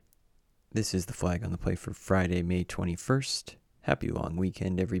This is the flag on the play for Friday, May 21st. Happy long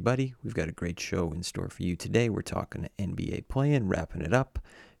weekend, everybody. We've got a great show in store for you today. We're talking NBA play-in, wrapping it up,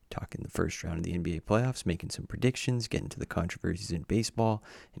 talking the first round of the NBA playoffs, making some predictions, getting to the controversies in baseball,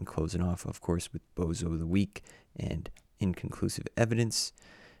 and closing off, of course, with Bozo of the Week and inconclusive evidence.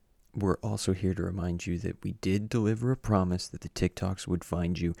 We're also here to remind you that we did deliver a promise that the TikToks would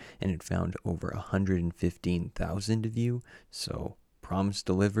find you, and it found over 115,000 of you, so promise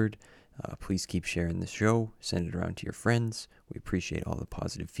delivered. Please keep sharing the show. Send it around to your friends. We appreciate all the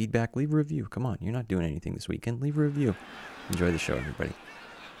positive feedback. Leave a review. Come on, you're not doing anything this weekend. Leave a review. Enjoy the show, everybody.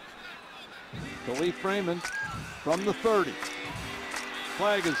 Khalif Raymond from the 30.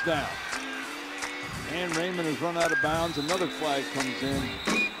 Flag is down. And Raymond has run out of bounds. Another flag comes in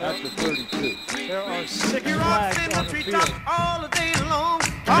after 32. There are 6 flags on the field. All the day long,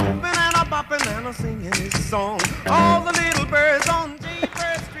 hopping and a bopping and a singing this song. All the little birds on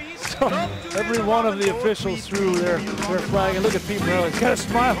Jaybird Street. Every one of the officials threw their flag. And look at Pete Morelli. He's got a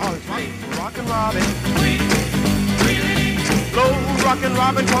smile on his face. Rockin' Robin. Slow rockin'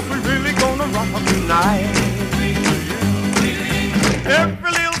 Robin, 'cause we really gonna rock tonight.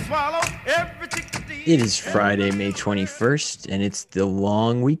 Every little swallow, every chickadee. It is Friday, May 21st, and it's the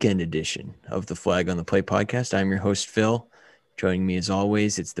long weekend edition of the Flag on the Play podcast. I'm your host, Phil. Joining me as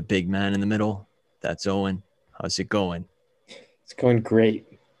always, it's the big man in the middle. That's Owen. How's it going? It's going great.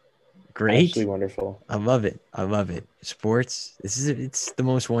 Great. Absolutely wonderful. I love it. I love it. Sports. It's the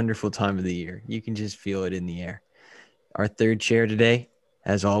most wonderful time of the year. You can just feel it in the air. Our third chair today,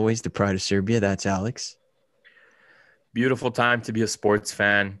 as always, the pride of Serbia. That's Alex. Beautiful time to be a sports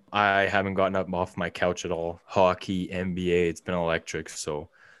fan. I haven't gotten up off my couch at all. Hockey, NBA, it's been electric. So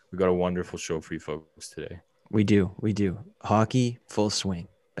we got a wonderful show for you folks today. We do. Hockey, full swing.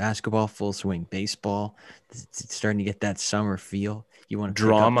 Basketball, full swing. Baseball, it's starting to get that summer feel. You want to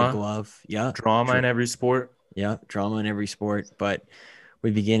drama, pick up the glove. Yeah. Drama in every sport. Yeah, drama in every sport. But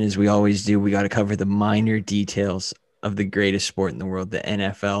we begin as we always do. We got to cover the minor details of the greatest sport in the world, the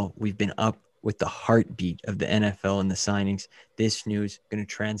NFL. We've been up with the heartbeat of the NFL and the signings. This news going to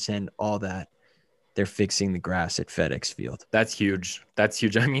transcend all that. They're fixing the grass at FedExField. That's huge.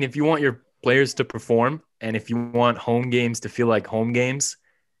 I mean, if you want your players to perform and if you want home games to feel like home games,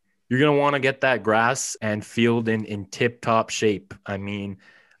 you're going to want to get that grass and field in tip-top shape. I mean,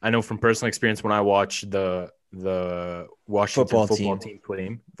 I know from personal experience when I watched the Washington football team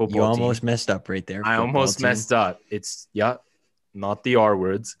play. You almost messed up right there. I almost messed up. It's, not the R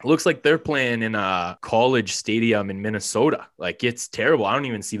words. It looks like they're playing in a college stadium in Minnesota. Like, it's terrible. I don't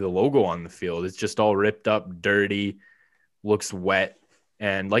even see the logo on the field. It's just all ripped up, dirty, looks wet.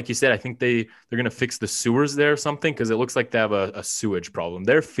 And like you said, I think they're going to fix the sewers there or something because it looks like they have a sewage problem.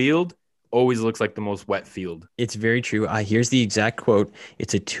 Their field always looks like the most wet field. It's very true. Here's the exact quote.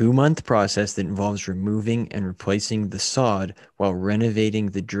 It's a 2-month process that involves removing and replacing the sod while renovating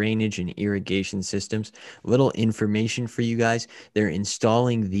the drainage and irrigation systems. Little information for you guys. They're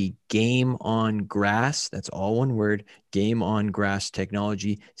installing the Game on Grass. That's all one word. Game on Grass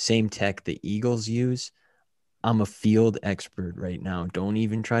technology. Same tech the Eagles use. I'm a field expert right now. Don't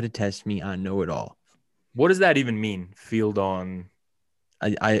even try to test me. I know it all. What does that even mean? Field on?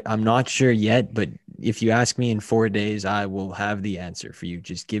 I'm not sure yet, but if you ask me in 4 days, I will have the answer for you.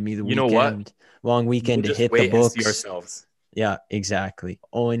 Just give me the long weekend to hit the books. And see ourselves. Yeah, exactly.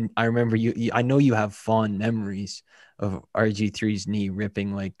 Oh, and I remember you. I know you have fond memories of RG3's knee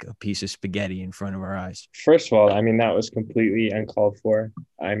ripping like a piece of spaghetti in front of our eyes. First of all, I mean, that was completely uncalled for.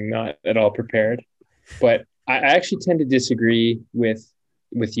 I'm not at all prepared, but I actually tend to disagree with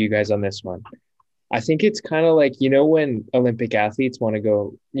you guys on this one. I think it's kind of like, when Olympic athletes want to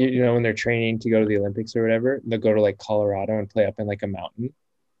go, when they're training to go to the Olympics or whatever, they'll go to like Colorado and play up in like a mountain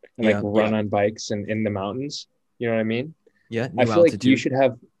and run on bikes and in the mountains. You know what I mean? Yeah. I feel like you should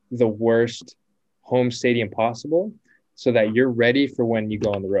have the worst home stadium possible so that you're ready for when you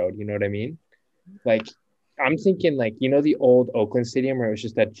go on the road. You know what I mean? Like, I'm thinking like, the old Oakland Stadium where it was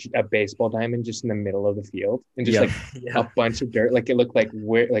just a baseball diamond just in the middle of the field and just a bunch of dirt. Like it looked like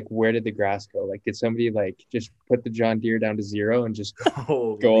where did the grass go? Like, did somebody like just put the John Deere down to 0 and just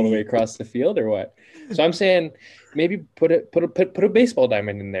go all the way across the field or what? So I'm saying maybe put a baseball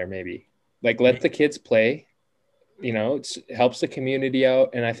diamond in there. Maybe like let the kids play. It helps the community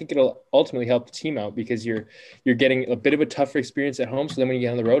out, and I think it'll ultimately help the team out because you're getting a bit of a tougher experience at home. So then when you get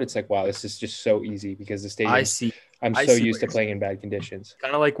on the road, it's like, wow, this is just so easy because the stadium. I'm so used to playing in bad conditions.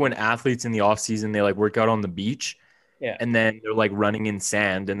 Kind of like when athletes in the off season they like work out on the beach, and then they're like running in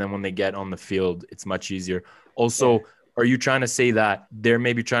sand, and then when they get on the field, it's much easier. Also, are you trying to say that they're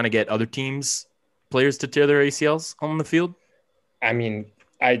maybe trying to get other teams' players to tear their ACLs on the field? I mean,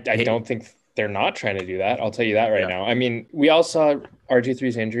 I don't think they're not trying to do that. I'll tell you that right now. I mean, we all saw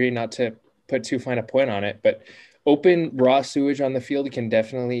RG3's injury, not to put too fine a point on it, but open raw sewage on the field can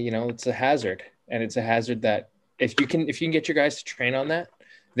definitely, you know, it's a hazard. And it's a hazard that if you can get your guys to train on that,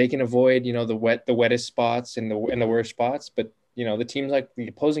 they can avoid, you know, the wettest spots and the worst spots. But you know, the teams like the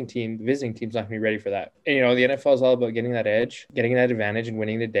opposing team, the visiting team's not going to be ready for that. And, you know, the NFL is all about getting that edge, getting that advantage and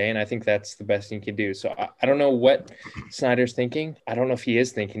winning the day. And I think that's the best thing you can do. So I don't know what Snyder's thinking. I don't know if he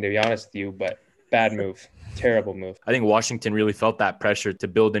is thinking, to be honest with you, but bad move. Terrible move. I think Washington really felt that pressure to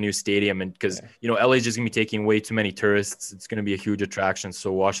build a new stadium. And because, you know, LA is just going to be taking way too many tourists. It's going to be a huge attraction.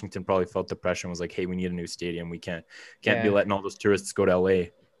 So Washington probably felt the pressure and was like, hey, we need a new stadium. We can't be letting all those tourists go to LA.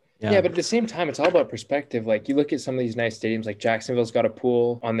 Yeah, but at the same time, it's all about perspective. Like you look at some of these nice stadiums, like Jacksonville's got a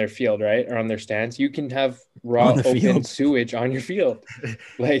pool on their field, right? Or on their stands. You can have raw open sewage on your field.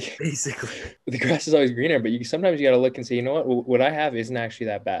 Like basically the grass is always greener, but sometimes you got to look and say, you know what I have isn't actually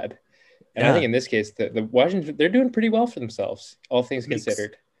that bad. And I think in this case, the Washington, they're doing pretty well for themselves, all things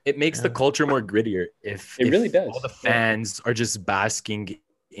considered. It makes the culture more grittier if really does. All the fans are just basking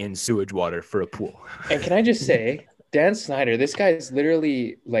in sewage water for a pool. And can I just say, Dan Snyder, this guy is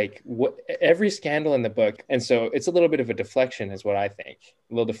literally like every scandal in the book. And so it's a little bit of a deflection is what I think.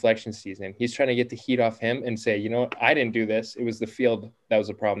 A little deflection season. He's trying to get the heat off him and say, you know what? I didn't do this. It was the field that was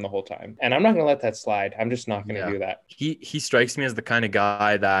the problem the whole time. And I'm not going to let that slide. I'm just not going to do that. He strikes me as the kind of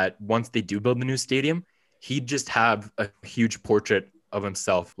guy that once they do build the new stadium, he'd just have a huge portrait of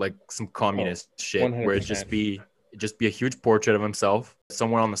himself, like some communist shit 100%. Where it'd just be a huge portrait of himself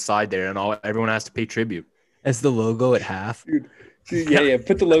somewhere on the side there. And everyone has to pay tribute. As the logo at half. Dude, yeah.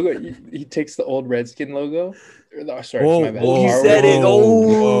 Put the logo. He takes the old Redskin logo. Oh, sorry, my bad. He said it.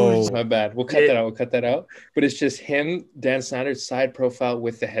 Oh, my bad. We'll cut that out. But it's just him, Dan Snyder's side profile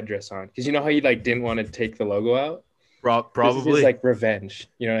with the headdress on. Because you know how he like didn't want to take the logo out. Probably. It's like revenge.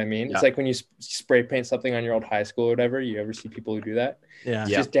 You know what I mean? Yeah. It's like when you spray paint something on your old high school or whatever. You ever see people who do that? Yeah. It's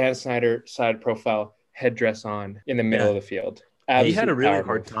just Dan Snyder side profile headdress on in the middle of the field. He had a really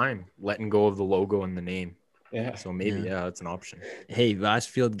hard time letting go of the logo and the name. Yeah. So maybe, that's an option. Hey, last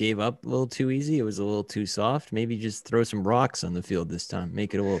field gave up a little too easy. It was a little too soft. Maybe just throw some rocks on the field this time.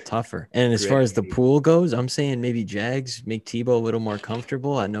 Make it a little tougher. And as far as the pool goes, I'm saying maybe Jags make Tebow a little more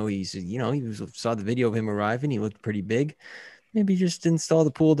comfortable. I know he saw the video of him arriving. He looked pretty big. Maybe just install the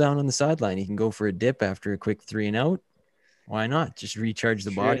pool down on the sideline. He can go for a dip after a quick 3 and out. Why not? Just recharge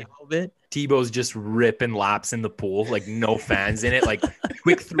the body a little bit. Tebow's just ripping laps in the pool, like no fans in it, like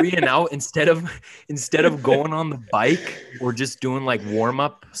quick 3 and out instead of going on the bike or just doing like warm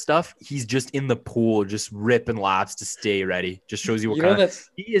up stuff. He's just in the pool, just ripping laps to stay ready. Just shows you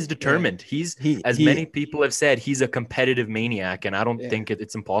he is determined. Yeah. Many people have said, he's a competitive maniac, and I don't think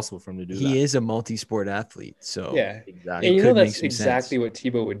it's impossible for him to do that. He is a multi-sport athlete, so exactly. And that's exactly what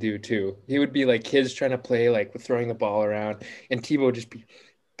Tebow would do too. He would be like kids trying to play, like throwing the ball around, and Tebow would just be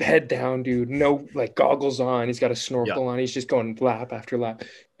head down, dude, no like goggles on, he's got a snorkel on, he's just going lap after lap.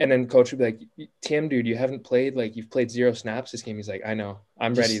 And then coach would be like, Tim, dude, you haven't played, like you've played 0 snaps this game. He's like, I know,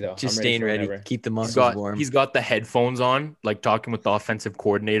 I'm ready though. Just staying ready. Keep the muscles warm. He's got the headphones on, like talking with the offensive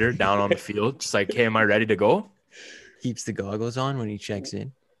coordinator down on the field, just like, hey, am I ready to go? Keeps the goggles on when he checks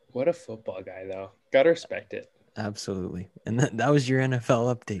in. What a football guy though. Gotta respect it. Absolutely. And that was your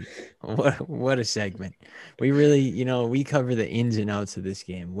NFL update. What a segment. We really, we cover the ins and outs of this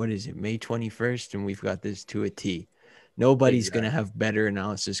game. What is it, May 21st? And we've got this to a T. Nobody's going to have better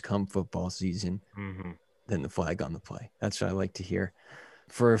analysis come football season than the flag on the play. That's what I like to hear.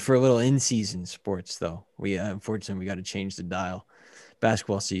 For a little in-season sports, though, unfortunately, we got to change the dial.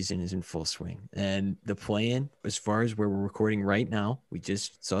 Basketball season is in full swing, and the play-in, as far as where we're recording right now, we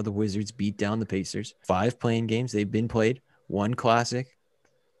just saw the Wizards beat down the Pacers. 5 play-in games they've been played, 1 classic,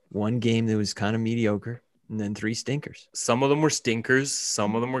 1 game that was kind of mediocre, and then 3 stinkers. Some of them were stinkers,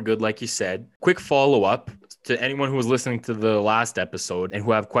 some of them were good, like you said. Quick follow-up to anyone who was listening to the last episode and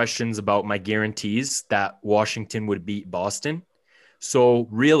who have questions about my guarantees that Washington would beat Boston. So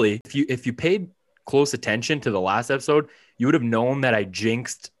really, if you paid close attention to the last episode, you would have known that I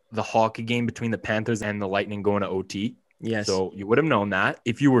jinxed the hockey game between the Panthers and the Lightning going to OT. Yes. So you would have known that.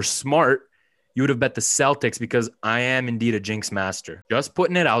 If you were smart, you would have bet the Celtics, because I am indeed a jinx master. Just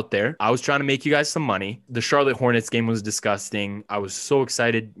putting it out there. I was trying to make you guys some money. The Charlotte Hornets game was disgusting. I was so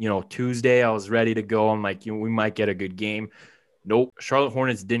excited. Tuesday, I was ready to go. I'm like, we might get a good game. Nope. Charlotte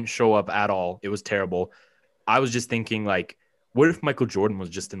Hornets didn't show up at all. It was terrible. I was just thinking, like, what if Michael Jordan was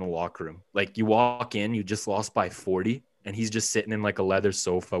just in the locker room? Like, you walk in, you just lost by 40, and he's just sitting in like a leather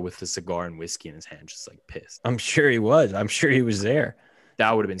sofa with a cigar and whiskey in his hand, just like pissed. I'm sure he was. I'm sure he was there.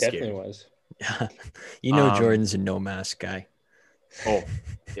 That would have been Definitely scary. Was. Yeah. Jordan's a no mask guy. Oh,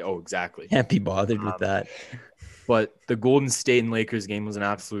 yeah, exactly. Can't be bothered with that. But the Golden State and Lakers game was an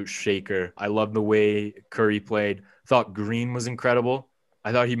absolute shaker. I love the way Curry played. Thought Green was incredible.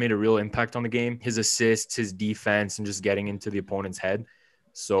 I thought he made a real impact on the game. His assists, his defense, and just getting into the opponent's head.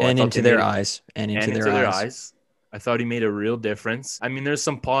 So I And thought into they their made eyes. And into and their into their eyes. eyes. I thought he made a real difference. I mean, there's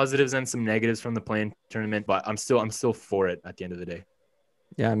some positives and some negatives from the play-in tournament, but I'm still for it at the end of the day.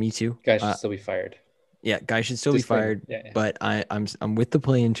 Yeah, me too. Guys should still be fired. Yeah, guys should still be Disclaimer. fired. Yeah. But I'm with the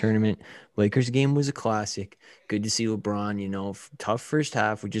play-in tournament. Lakers game was a classic. Good to see LeBron. Tough first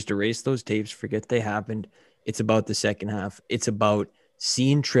half. We just erased those tapes, forget they happened. It's about the second half. It's about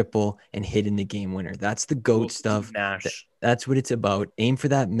seeing triple and hitting the game winner. That's the GOAT stuff. That's what it's about. Aim for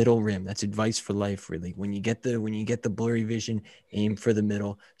that middle rim. That's advice for life, really. When you get the blurry vision, aim for the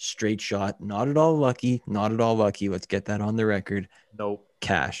middle, straight shot. Not at all lucky. Let's get that on the record. Nope.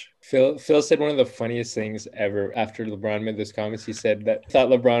 Cash. Phil said one of the funniest things ever after LeBron made those comments. He said that thought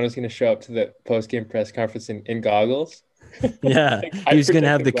LeBron was going to show up to the post-game press conference in goggles. Yeah, Like, he was going to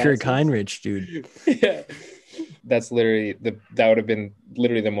have the eye-protective Kirk Heinrich, dude. Yeah, that's literally that would have been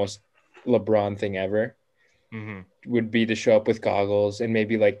literally the most LeBron thing ever. Mm-hmm. Would be to show up with goggles and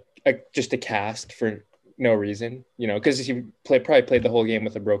maybe like just a cast for no reason, because he probably played the whole game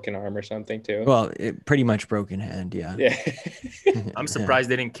with a broken arm or something too. Well, pretty much broken hand, yeah. Yeah. I'm surprised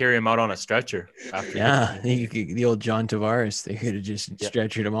they didn't carry him out on a stretcher. After Yeah, the old John Tavares, they could have just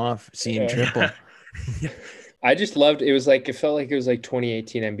stretchered him off, seeing triple. I just loved it. It felt like it was like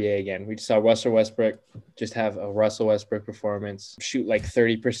 2018 NBA again. We saw Russell Westbrook just have a Russell Westbrook performance, shoot like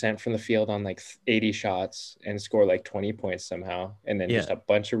 30% from the field on like 80 shots and score like 20 points somehow. And then just a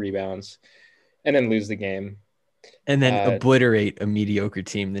bunch of rebounds and then lose the game. And then obliterate a mediocre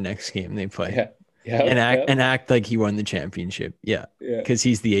team the next game they play. Yeah. And act like he won the championship. Yeah. Because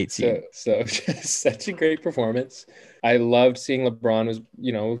he's the 8th seed. So just such a great performance. I loved seeing LeBron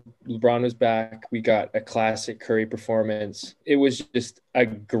was back. We got a classic Curry performance. It was just I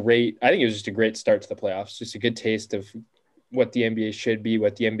think it was just a great start to the playoffs. Just a good taste of what the NBA should be,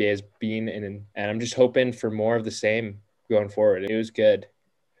 what the NBA has been. And I'm just hoping for more of the same going forward. It was good.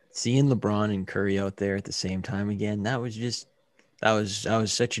 Seeing LeBron and Curry out there at the same time again, that was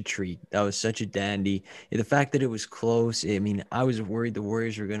such a treat. That was such a dandy. The fact that it was close, I mean, I was worried the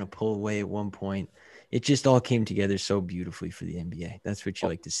Warriors were going to pull away at one point. It just all came together so beautifully for the NBA. That's what you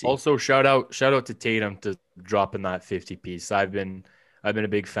like to see. Also, shout out to Tatum to dropping that 50 piece. I've been a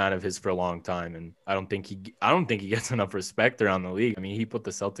big fan of his for a long time, and I don't think he gets enough respect around the league. I mean, he put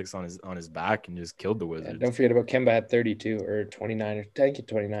the Celtics on his back and just killed the Wizards. Don't forget about Kemba at 32 or 29, I think at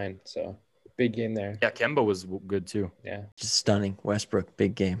 29. So big game there. Yeah, Kemba was good too. Yeah, just stunning. Westbrook,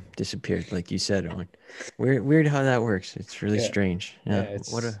 big game, disappeared like you said, Owen. Weird how that works. It's really strange. Yeah,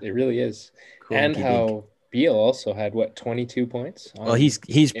 it really is. Cool, and how Beal also had 22 points. Well, he's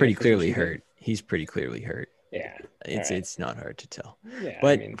pretty clearly hurt. He's pretty clearly hurt. Yeah, it's not hard to tell. Yeah,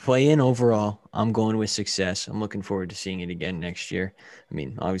 but play-in overall, I'm going with success. I'm looking forward to seeing it again next year. I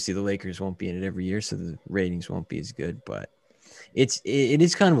mean, obviously the Lakers won't be in it every year, so the ratings won't be as good. But it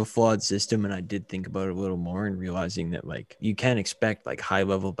is kind of a flawed system, and I did think about it a little more and realizing that like you can't expect like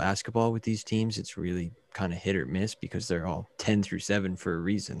high-level basketball with these teams. It's really kind of hit or miss because they're all 10 through 7 for a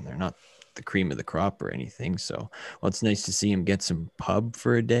reason. They're not the cream of the crop or anything. So, it's nice to see him get some pub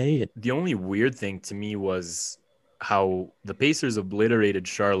for a day. The only weird thing to me was how the Pacers obliterated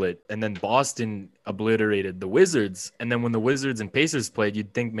Charlotte and then Boston obliterated the Wizards. And then when the Wizards and Pacers played,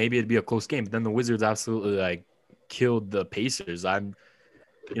 you'd think maybe it'd be a close game, but then the Wizards absolutely like killed the Pacers. It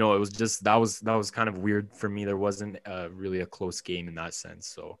was just, that was kind of weird for me. There wasn't really a close game in that sense.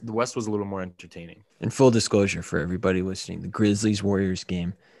 So the West was a little more entertaining. And full disclosure for everybody listening, the Grizzlies Warriors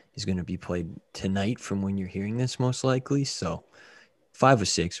game is going to be played tonight from when you're hearing this, most likely. So 5 of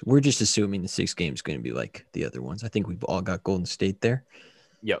 6. We're just assuming the 6th game is going to be like the other ones. I think we've all got Golden State there.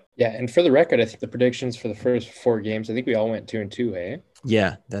 Yep. Yeah, and for the record, I think the predictions for the first 4 games, I think we all went 2-2, hey?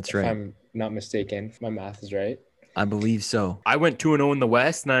 Yeah, that's right. If I'm not mistaken, if my math is right. I believe so. I went 2-0 in the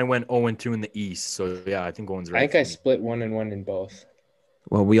West, and I went 0-2 in the East. So yeah, I think Owen's right. I think I split 1-1 in both.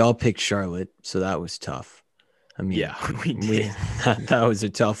 Well, we all picked Charlotte, so that was tough. I mean, yeah, we did. That was a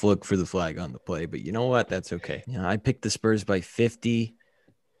tough look for the flag on the play, but you know what? That's okay. I picked the Spurs by 50.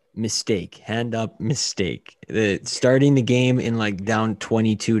 Mistake, hand up mistake. Starting the game in like down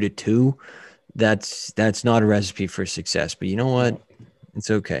 22-2. That's not a recipe for success. But you know what?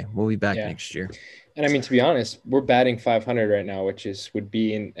 It's okay. We'll be back next year. And I mean, to be honest, we're batting 500 right now, which would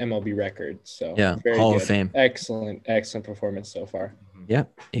be an MLB record. So yeah, very Hall good. of Fame. Excellent performance so far. Yeah,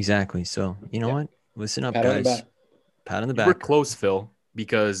 exactly. So you know what? Listen up, Pat guys. Pat on the back. We're close, Phil,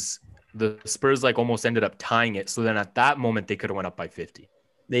 because the Spurs like almost ended up tying it. So then at that moment, they could have went up by 50.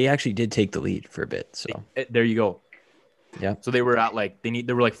 They actually did take the lead for a bit. So There you go. yeah. So they were at like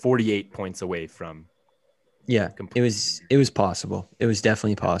they were like 48 points away from. Yeah, it was possible. It was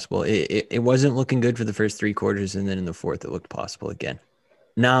definitely possible. It wasn't looking good for the first three quarters, and then in the fourth, it looked possible again.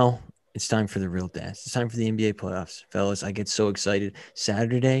 Now it's time for the real dance. It's time for the NBA playoffs, fellas. I get so excited.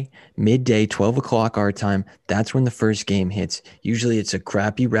 Saturday, midday, 12 o'clock our time. That's when the first game hits. Usually it's a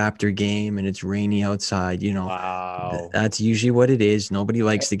crappy Raptor game and it's rainy outside. Wow. That's usually what it is. Nobody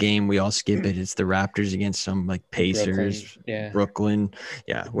likes the game. We all skip it. It's the Raptors against some like Pacers, Brooklyn.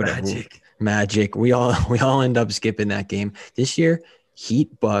 Yeah, whatever. Magic. We all end up skipping that game. This year,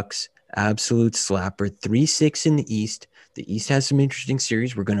 Heat Bucks, absolute slapper. 3-6 in the East. The East has some interesting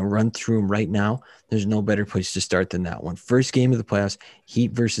series. We're going to run through them right now. There's no better place to start than that one. First game of the playoffs,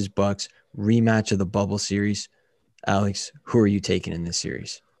 Heat versus Bucks, rematch of the bubble series. Alex, who are you taking in this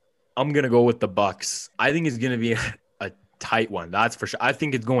series? I'm going to go with the Bucks. I think it's going to be a tight one. That's for sure. I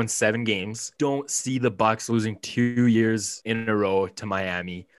think it's going 7 games. Don't see the Bucks losing 2 years in a row to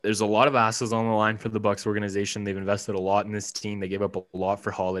Miami. There's a lot of assets on the line for the Bucks organization. They've invested a lot in this team. They gave up a lot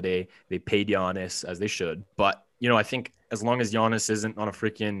for Holiday. They paid Giannis as they should. But, I think as long as Giannis isn't on a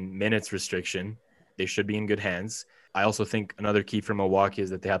freaking minutes restriction, they should be in good hands. I also think another key for Milwaukee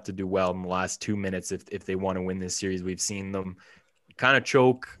is that they have to do well in the last 2 minutes if they want to win this series. We've seen them kind of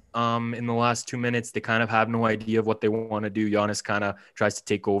choke in the last 2 minutes. They kind of have no idea of what they want to do. Giannis kind of tries to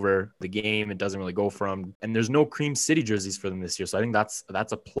take over the game. It doesn't really go for him. And there's no Cream City jerseys for them this year. So I think that's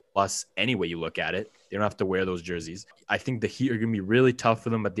a plus any way you look at it. They don't have to wear those jerseys. I think the Heat are going to be really tough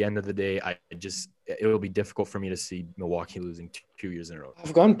for them at the end of the day. It will be difficult for me to see Milwaukee losing 2 years in a row.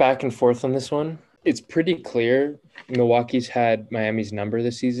 I've gone back and forth on this one. It's pretty clear Milwaukee's had Miami's number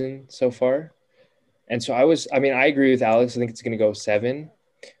this season so far. And so I agree with Alex. I think it's going to go 7,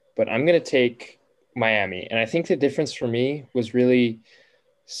 but I'm going to take Miami. And I think the difference for me was really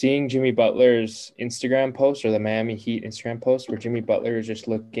seeing Jimmy Butler's Instagram post, or the Miami Heat Instagram post, where Jimmy Butler is just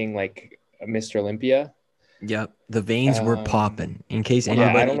looking like Mr. Olympia. Yep. The veins were popping. In case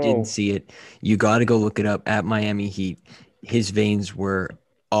anybody didn't see it, you got to go look it up at Miami Heat. His veins were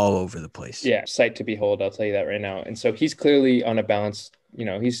all over the place. Yeah, sight to behold, I'll tell you that right now. And so he's clearly on a balanced,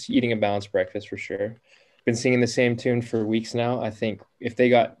 he's eating a balanced breakfast for sure. Been singing the same tune for weeks now. I think if they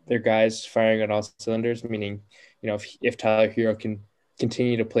got their guys firing on all cylinders, meaning, if Tyler Hero can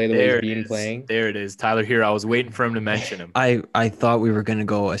continue to play the way he's been playing. There it is. Tyler Hero. I was waiting for him to mention him. I thought we were going to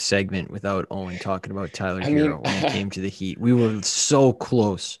go a segment without Owen talking about Tyler Hero when it came to the Heat. We were so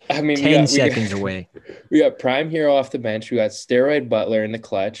close. 10 seconds away. We got prime Hero off the bench. We got steroid Butler in the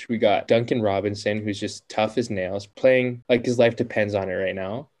clutch. We got Duncan Robinson, who's just tough as nails, playing like his life depends on it right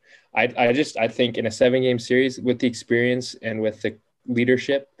now. I think in a 7-game series with the experience and with the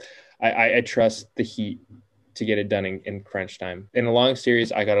leadership, I trust the Heat to get it done in crunch time. In a long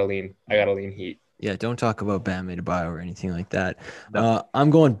series, I gotta lean Heat. Yeah, don't talk about Bam Adebayo or anything like that. No. I'm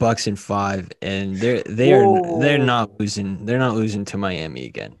going Bucks in 5, and they're not losing. They're not losing to Miami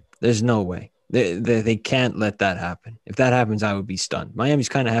again. There's no way. They can't let that happen. If that happens, I would be stunned. Miami's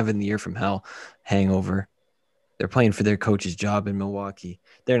kind of having the year from hell hangover. They're playing for their coach's job in Milwaukee.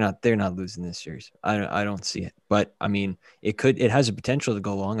 They're not losing this series. I don't see it. But I mean, it has a potential to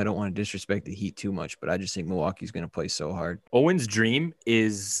go long. I don't want to disrespect the Heat too much, but I just think Milwaukee's going to play so hard. Owen's dream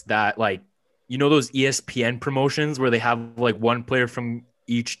is that, like, those ESPN promotions where they have like one player from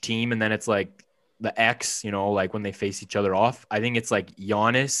each team and then it's like the X, like when they face each other off. I think it's like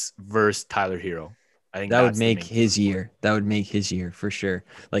Giannis versus Tyler Hero. I think that would make his year. That would make his year for sure.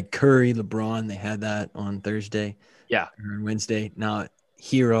 Like Curry, LeBron, they had that on Thursday. Yeah. Or on Wednesday. Now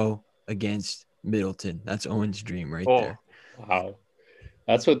Hero against Middleton. That's Owen's dream right there. Wow.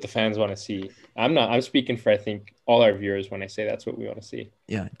 That's what the fans want to see. I'm speaking for, I think, all our viewers when I say that's what we want to see.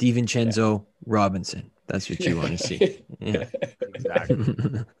 Yeah. DiVincenzo, Robinson. That's what you want to see. Yeah.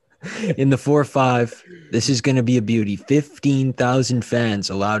 Exactly. In the 4-5, this is going to be a beauty. 15,000 fans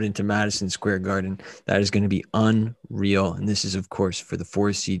allowed into Madison Square Garden. That is going to be unreal. And this is, of course, for the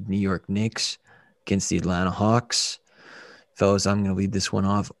 4-seed New York Knicks against the Atlanta Hawks. Fellas, I'm going to lead this one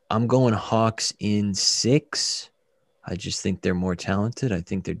off. I'm going Hawks in 6. I just think they're more talented. I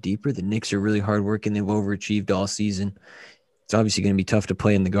think they're deeper. The Knicks are really hardworking. They've overachieved all season. It's obviously going to be tough to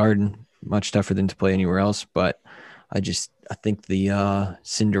play in the Garden, much tougher than to play anywhere else, but I think the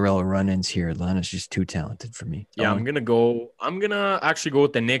Cinderella run-ins here, Atlanta's just too talented for me. Yeah, I'm gonna actually go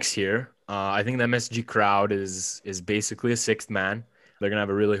with the Knicks here. I think the MSG crowd is basically a sixth man. They're gonna have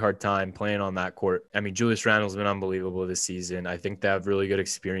a really hard time playing on that court. I mean, Julius Randle's been unbelievable this season. I think they have really good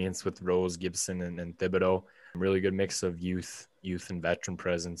experience with Rose, Gibson, and Thibodeau. Really good mix of youth and veteran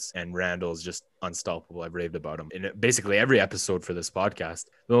presence. And Randall is just unstoppable. I've raved about him in basically every episode for this podcast.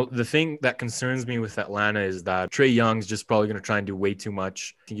 Though the thing that concerns me with Atlanta is that Trae Young's just probably going to try and do way too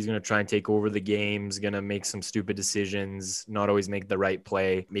much. I think he's going to try and take over the games, going to make some stupid decisions, not always make the right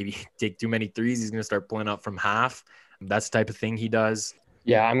play, maybe take too many threes. He's going to start pulling up from half. That's the type of thing he does.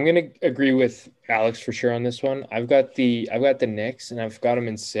 Yeah, I'm gonna agree with Alex for sure on this one. I've got the Knicks, and I've got them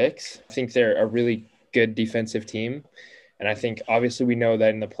in 6. I think they're a really good defensive team, and I think obviously we know that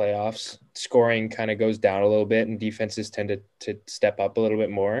in the playoffs, scoring kind of goes down a little bit, and defenses tend to step up a little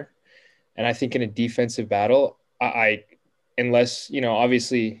bit more. And I think in a defensive battle, I unless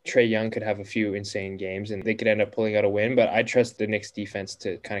obviously Trae Young could have a few insane games and they could end up pulling out a win, but I trust the Knicks defense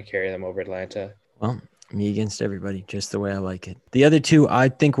to kind of carry them over Atlanta. Well, me against everybody, just the way I like it. The other two, I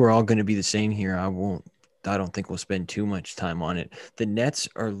think we're all going to be the same here. I don't think we'll spend too much time on it. The Nets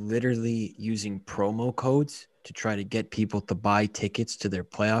are literally using promo codes to try to get people to buy tickets to their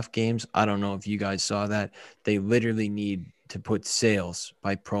playoff games. I don't know if you guys saw that. They literally need to put sales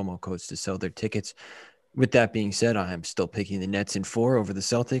by promo codes to sell their tickets. With that being said, I am still picking the Nets in 4 over the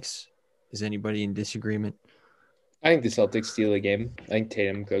Celtics. Is anybody in disagreement? I think the Celtics steal a game. I think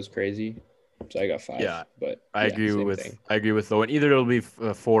Tatum goes crazy. So I got 5. Yeah, but I agree with Owen. Either it'll be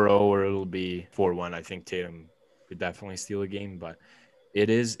 4-0 or it'll be 4-1. I think Tatum could definitely steal a game, but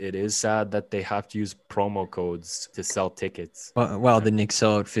it is sad that they have to use promo codes to sell tickets. Well, the Knicks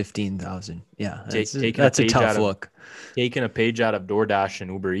sell out 15,000. Yeah, that's a tough look. Taking a page out of DoorDash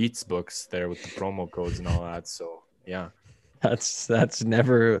and Uber Eats books there with the promo codes and all that. So yeah. That's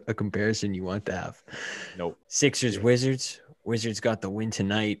never a comparison you want to have. Nope. Sixers, Wizards. Wizards got the win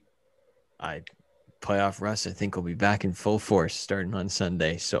tonight. Playoff Russ, I think, will be back in full force starting on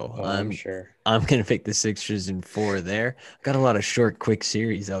Sunday. So I'm sure I'm going to pick the Sixers in 4 there. Got a lot of short, quick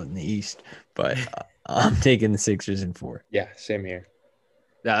series out in the East, but I'm taking the Sixers in 4. Yeah, same here.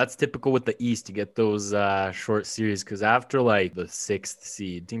 Yeah, that's typical with the East to get those short series because after like the 6th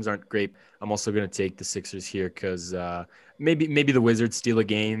seed, teams aren't great. I'm also going to take the Sixers here because maybe the Wizards steal a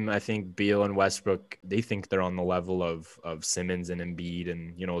game. I think Beal and Westbrook, they think they're on the level of Simmons and Embiid,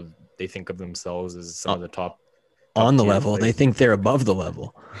 and they think of themselves as some of the top on the level. Players. They think they're above the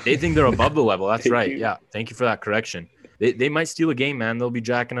level. They think they're above the level. That's right. Yeah, thank you for that correction. They might steal a game, man. They'll be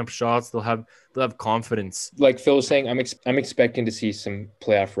jacking up shots. They'll have confidence. Like Phil was saying, I'm expecting to see some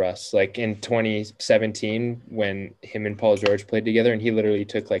playoff Russ, like in 2017 when him and Paul George played together, and he literally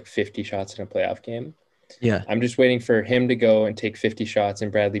took like 50 shots in a playoff game. Yeah, I'm just waiting for him to go and take 50 shots,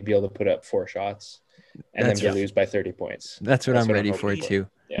 and Bradley Beal to put up 4 shots, and then to lose by 30 points. That's what I'm ready for too.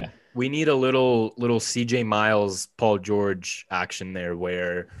 Yeah, we need a little CJ Miles, Paul George action there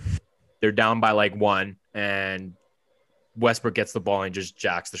where they're down by like 1 and Westbrook gets the ball and just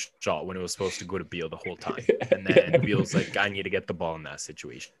jacks the shot when it was supposed to go to Beal the whole time. And then Beal's like, I need to get the ball in that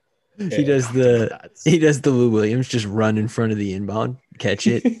situation. He does the Lou Williams, just run in front of the inbound, catch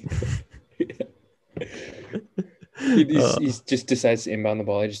it. He just decides to inbound the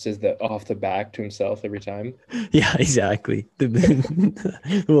ball. He just does the off the back to himself every time. Yeah, exactly. The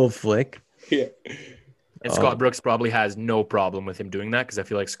little flick. Yeah. And Scott Brooks probably has no problem with him doing that because I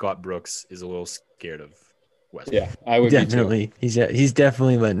feel like Scott Brooks is a little scared of Westbrook. Yeah, I would definitely. He's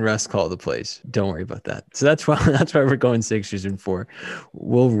definitely letting Russ call the plays. Don't worry about that. So that's why we're going Sixers in 4.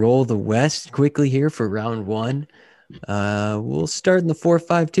 We'll roll the West quickly here for round 1. We'll start in the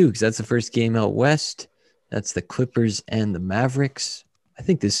 4-5-2 because that's the first game out West. That's the Clippers and the Mavericks. I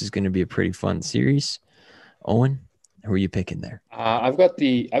think this is going to be a pretty fun series. Owen, who are you picking there? I've got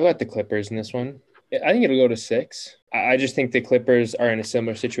the Clippers in this one. I think it'll go to 6. I just think the Clippers are in a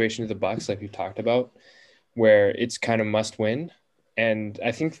similar situation to the Bucks, like we talked about, where it's kind of must win. And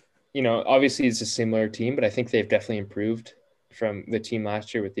I think, obviously it's a similar team, but I think they've definitely improved from the team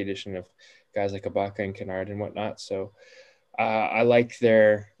last year with the addition of guys like Ibaka and Kennard and whatnot. So I like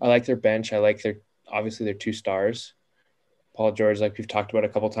their bench. I like obviously their 2 stars. Paul George, like we've talked about a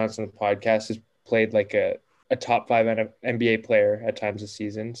couple times on the podcast, has played like a top 5 NBA player at times this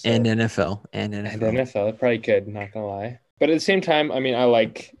season. So. And NFL. It probably could, not gonna lie. But at the same time, I mean, I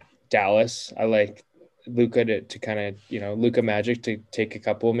like Dallas. I like Luka to kind of, Luka Magic to take a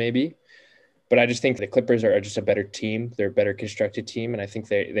couple maybe. But I just think the Clippers are just a better team. They're a better constructed team. And I think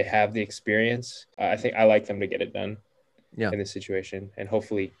they have the experience. I think I like them to get it done in this situation and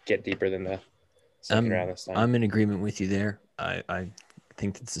hopefully get deeper than the second round this time. I'm in agreement with you there. I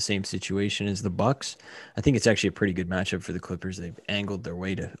think it's the same situation as the Bucks. I think it's actually a pretty good matchup for the Clippers. They've angled their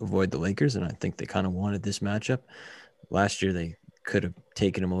way to avoid the Lakers, and I think they kind of wanted this matchup. Last year, they could have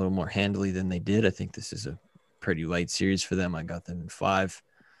taken them a little more handily than they did. I think this is a pretty light series for them. I got them in 5.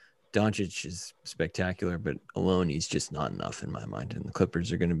 Doncic is spectacular, but alone he's just not enough in my mind. And the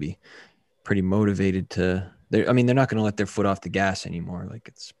Clippers are going to be pretty motivated to. They're not going to let their foot off the gas anymore. Like,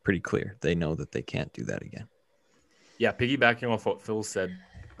 it's pretty clear. They know that they can't do that again. Yeah, piggybacking off what Phil said,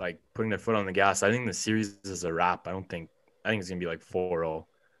 like putting their foot on the gas. I think the series is a wrap. I think it's gonna be like 4-0.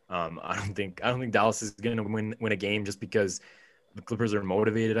 I don't think Dallas is gonna win a game just because the Clippers are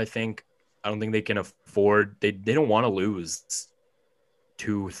motivated. I don't think they can afford. They don't want to lose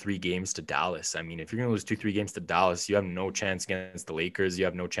 2-3 games to Dallas. I mean, if you're gonna lose 2-3 games to Dallas, you have no chance against the Lakers. You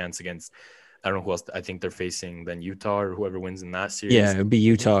have no chance against. I don't know who else I think they're facing, then Utah or whoever wins in that series. Yeah, it would be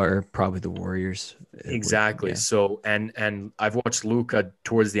Utah or probably the Warriors. Exactly. Yeah. So, and I've watched Luka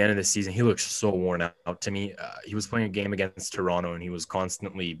towards the end of the season. He looks so worn out to me. He was playing a game against Toronto and he was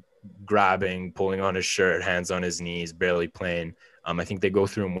constantly grabbing, pulling on his shirt, hands on his knees, barely playing. I think they go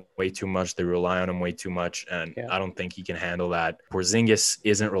through him way too much. They rely on him way too much. And I don't think he can handle that. Porzingis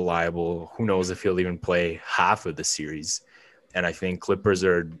isn't reliable. Who knows if he'll even play half of the series. And I think Clippers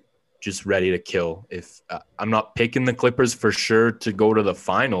are just ready to kill. If I'm not picking the Clippers for sure to go to the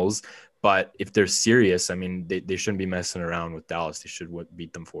finals, but if they're serious, I mean, they shouldn't be messing around with Dallas. They should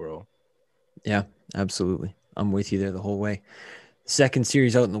beat them 4-0. Yeah, absolutely. I'm with you there the whole way. Second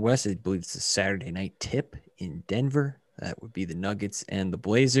series out in the West, I believe it's a Saturday night tip in Denver. That would be the Nuggets and the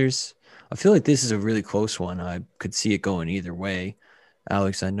Blazers. I feel like this is a really close one. I could see it going either way.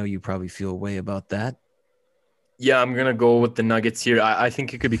 Alex, I know you probably feel a way about that. Yeah, I'm going to go with the Nuggets here. I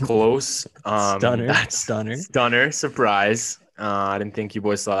think it could be close. Stunner. Surprise. I didn't think you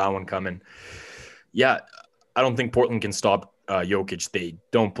boys saw that one coming. Yeah, I don't think Portland can stop Jokic. They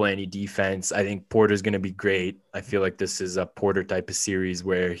don't play any defense. I think Porter's going to be great. I feel like this is a Porter type of series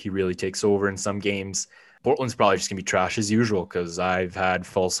where he really takes over in some games. Portland's probably just going to be trash as usual because I've had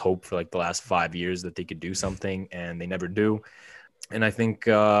false hope for like the last 5 years that they could do something, and they never do. And I think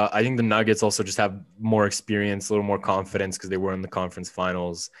the Nuggets also just have more experience, a little more confidence because they were in the conference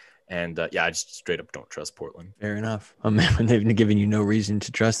finals. And I just straight up don't trust Portland. Fair enough. They've given you no reason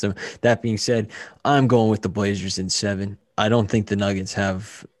to trust them. That being said, I'm going with the Blazers in 7. I don't think the Nuggets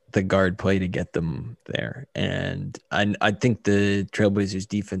have the guard play to get them there. And I think the Trailblazers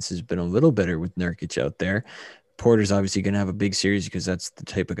defense has been a little better with Nurkic out there. Porter's obviously going to have a big series because that's the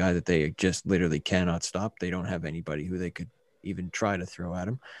type of guy that they just literally cannot stop. They don't have anybody who they could even try to throw at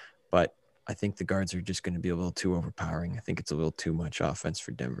him. But I think the guards are just going to be a little too overpowering. I think it's a little too much offense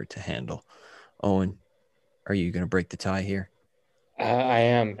for Denver to handle. Owen, are you going to break the tie here? I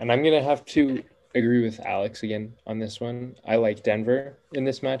am. And I'm going to have to agree with Alex again on this one. I like Denver in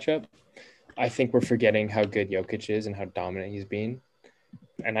this matchup. I think we're forgetting how good Jokic is and how dominant he's been.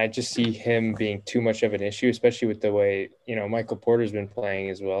 And I just see him being too much of an issue, especially with the way, Michael Porter's been playing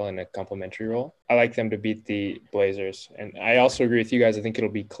as well in a complementary role. I like them to beat the Blazers. And I also agree with you guys. I think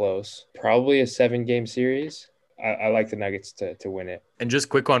it'll be close. Probably a 7-game series. I like the Nuggets to win it. And just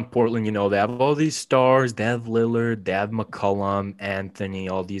quick on Portland, they have all these stars. They have Lillard, they have McCollum, Anthony,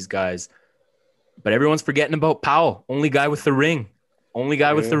 all these guys. But everyone's forgetting about Powell. Only guy with the ring.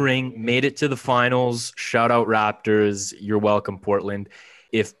 Made it to the finals. Shout out Raptors. You're welcome, Portland.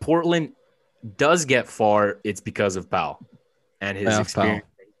 If Portland does get far, it's because of Powell and his experience.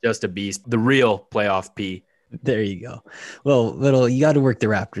 Just a beast. The real playoff P. There you go. Well, you got to work the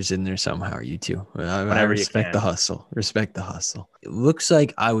Raptors in there somehow, you two. I respect the hustle. Respect the hustle. It looks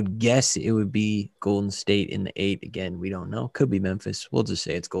like I would guess it would be Golden State in the 8. Again, we don't know. Could be Memphis. We'll just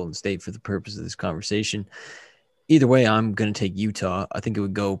say it's Golden State for the purpose of this conversation. Either way, I'm going to take Utah. I think it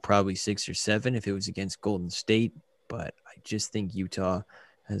would go probably 6 or 7 if it was against Golden State, but I just think Utah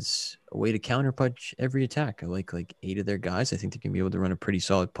has a way to counterpunch every attack. I like 8 of their guys. I think they can be able to run a pretty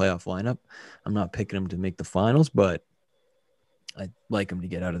solid playoff lineup. I'm not picking them to make the finals, but I'd like them to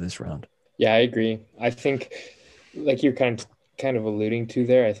get out of this round. Yeah, I agree. I think, like you're kind of alluding to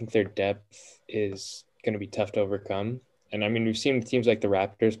there, I think their depth is going to be tough to overcome. And I mean, we've seen teams like the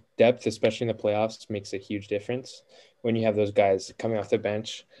Raptors, depth, especially in the playoffs, makes a huge difference when you have those guys coming off the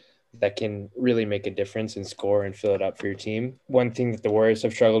bench that can really make a difference and score and fill it up for your team. One thing that the Warriors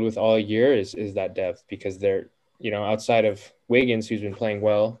have struggled with all year is that depth, because they're, outside of Wiggins, who's been playing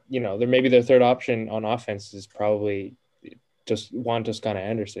well, they're maybe their third option on offense is probably just Juan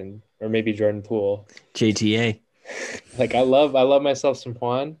Toscano-Anderson or maybe Jordan Poole. JTA. I love myself some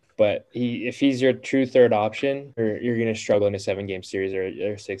Juan, but if he's your true third option, you're going to struggle in a 7-game series or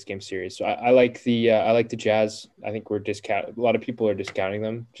a 6-game series. So I like the Jazz. I think a lot of people are discounting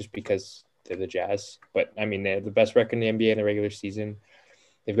them just because they're the Jazz. But I mean, they have the best record in the NBA in the regular season.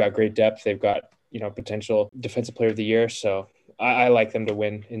 They've got great depth. They've got, potential defensive player of the year. So I like them to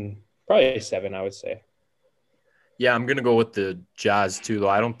win in probably 7, I would say. Yeah, I'm going to go with the Jazz too, though.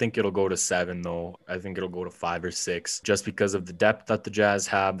 I don't think it'll go to 7, though. I think it'll go to 5 or 6 just because of the depth that the Jazz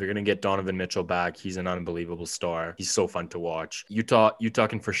have. They're going to get Donovan Mitchell back. He's an unbelievable star. He's so fun to watch. Utah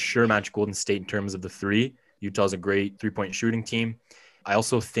can for sure match Golden State in terms of the three. Utah's a great three-point shooting team. I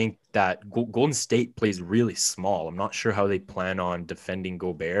also think that Golden State plays really small. I'm not sure how they plan on defending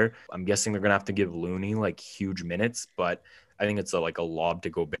Gobert. I'm guessing they're going to have to give Looney like huge minutes, but I think it's like a lob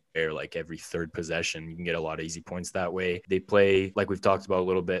to Gobert like every third possession. You can get a lot of easy points that way. They play, like we've talked about a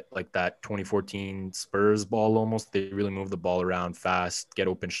little bit, like that 2014 Spurs ball almost. They really move the ball around fast, get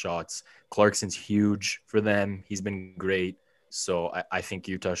open shots. Clarkson's huge for them. He's been great. So I think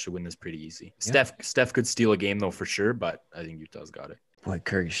Utah should win this pretty easy. Yeah. Steph could steal a game, though, for sure, but I think Utah's got it. Boy,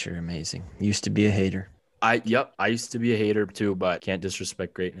 Curry's sure amazing. Used to be a hater. I used to be a hater too, but can't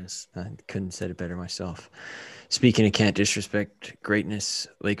disrespect greatness. I couldn't have said it better myself. Speaking of can't disrespect greatness,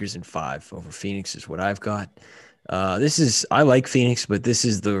 Lakers in 5 over Phoenix is what I've got. I like Phoenix, but this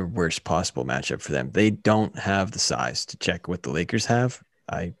is the worst possible matchup for them. They don't have the size to check what the Lakers have.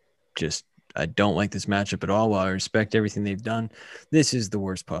 I don't like this matchup at all. While I respect everything they've done, this is the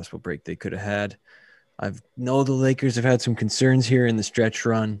worst possible break they could have had. I know the Lakers have had some concerns here in the stretch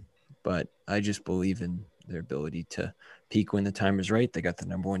run, but I just believe in their ability to peak when the time is right. They got the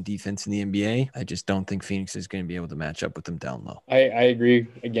number 1 defense in the NBA. I just don't think Phoenix is going to be able to match up with them down low. I agree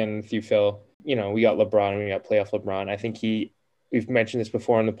again with you, Phil. You know, we got LeBron, we got playoff LeBron. I think we've mentioned this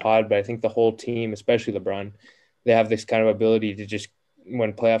before on the pod, but I think the whole team, especially LeBron, they have this kind of ability to just,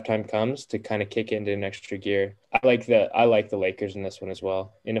 when playoff time comes, to kind of kick into an extra gear. I like the Lakers in this one as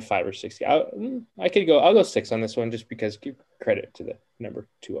well, in a 5 or 6. I'll go 6 on this one just because give credit to the number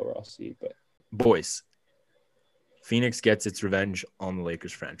 2 overall seed. But boys, Phoenix gets its revenge on the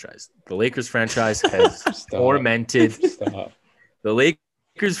Lakers franchise. The Lakers franchise has tormented. The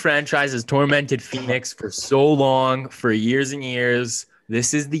Lakers franchise has tormented Phoenix for so long, for years and years.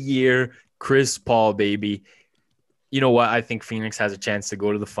 This is the year. Chris Paul, baby. You know what? I think Phoenix has a chance to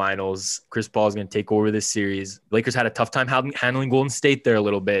go to the finals. Chris Paul is going to take over this series. Lakers had a tough time handling Golden State there a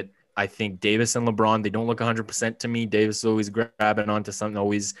little bit. I think Davis and LeBron, they don't look 100% to me. Davis is always grabbing onto something,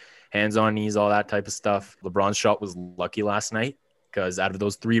 always hands on knees, all that type of stuff. LeBron's shot was lucky last night because out of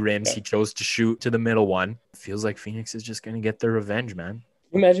those 3 rims, he chose to shoot to the middle one. Feels like Phoenix is just going to get their revenge, man.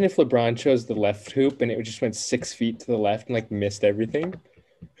 Imagine if LeBron chose the left hoop and it just went 6 feet to the left and like missed everything.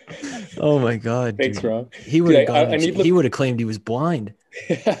 Oh my God! Thanks, dude. Ron. He would have he would have claimed he was blind.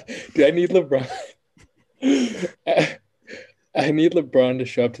 Dude, I need LeBron. I need LeBron to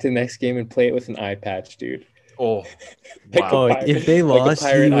show up to the next game and play it with an eye patch, dude. Oh, wow! If they lost,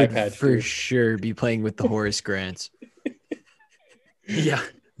 he would patch, for dude. Sure be playing with the Horace Grants. Yeah,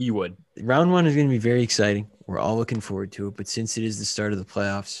 he would. Round 1 is going to be very exciting. We're all looking forward to it. But since it is the start of the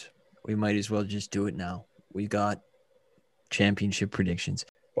playoffs, we might as well just do it now. We got championship predictions.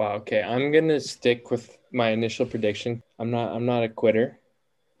 Wow. Okay, I'm gonna stick with my initial prediction. I'm not a quitter.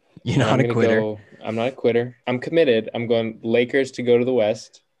 You're not a quitter. I'm not a quitter. I'm committed. I'm going Lakers to go to the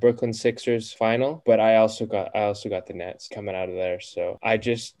West, Brooklyn Sixers final, but I also got the Nets coming out of there. So I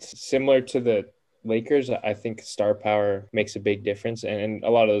just, similar to the Lakers, I think star power makes a big difference, and a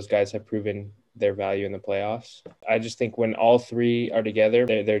lot of those guys have proven their value in the playoffs. I just think when all 3 are together,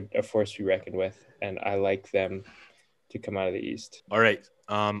 they're a force to be reckoned with, and I like them to come out of the East. All right.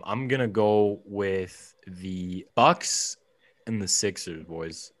 I'm going to go with the Bucks and the Sixers,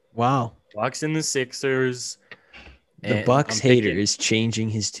 boys. Wow. Bucks and the Sixers. The Bucks hater is changing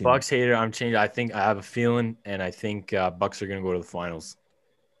his tune. Bucks hater, I'm changing. I think I have a feeling, and I think Bucks are going to go to the finals.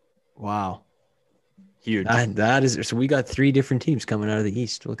 Wow. Huge. That is, so we got 3 different teams coming out of the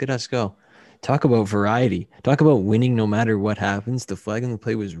East. Look at us go. Talk about variety. Talk about winning no matter what happens. The flag on the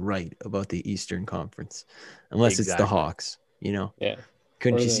play was right about the Eastern Conference. Unless it's the Hawks, you know? Yeah.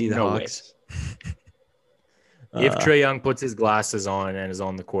 Couldn't you see the Hawks? If Trae Young puts his glasses on and is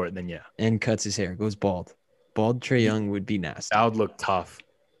on the court, then yeah. And cuts his hair, goes bald. Bald Trae Young would be nasty. That would look tough.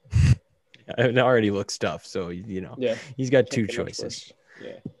 It already looks tough, so, you know. Yeah. He's got 2 choices.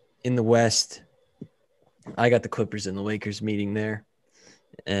 Yeah. In the West, I got the Clippers and the Lakers meeting there.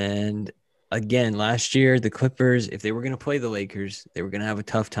 And again, last year, the Clippers, if they were going to play the Lakers, they were going to have a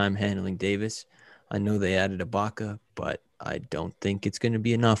tough time handling Davis. I know they added Ibaka, but I don't think it's going to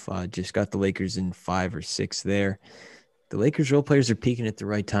be enough. I just got the Lakers in 5 or 6 there. The Lakers role players are peaking at the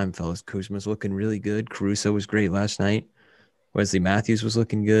right time, fellas. Kuzma's looking really good. Caruso was great last night. Wesley Matthews was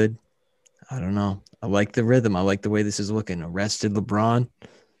looking good. I don't know. I like the rhythm. I like the way this is looking. Arrested LeBron. I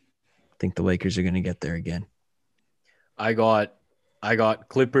think the Lakers are going to get there again. I got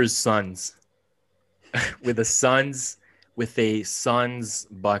Clippers Suns. With the Suns with a Suns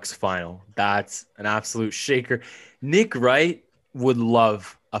Bucks final. That's an absolute shaker. Nick Wright would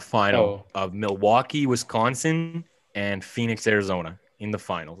love a final of Milwaukee, Wisconsin, and Phoenix, Arizona in the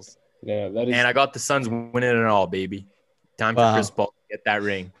finals. Yeah, that is. And I got the Suns winning it all, baby. Time for Wow. Chris Paul to get that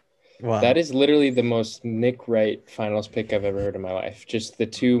ring. Wow. That is literally the most Nick Wright finals pick I've ever heard in my life. Just the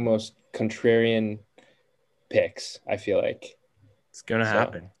two most contrarian picks, I feel like. It's gonna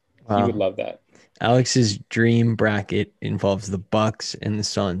happen. He would love that. Alex's dream bracket involves the Bucks and the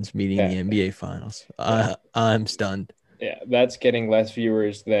Suns meeting the NBA Finals. I'm stunned. Yeah, that's getting less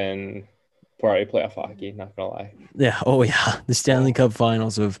viewers than probably playoff hockey, not gonna lie. Yeah. Oh, yeah. The Stanley Cup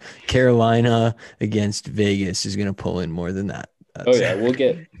Finals of Carolina against Vegas is going to pull in more than that. We'll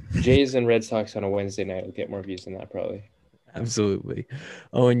get Jays and Red Sox on a Wednesday night. We'll get more views than that probably. Absolutely.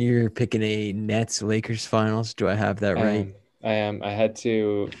 Oh, and you're picking a Nets Lakers Finals. Do I have that right? I am. I had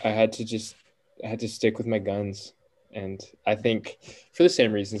to stick with my guns, and I think for the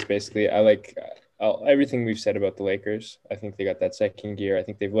same reasons. Basically, I like everything we've said about the Lakers. I think they got that second gear. I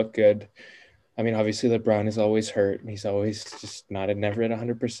think they've looked good. I mean, obviously LeBron is always hurt. He's always just never at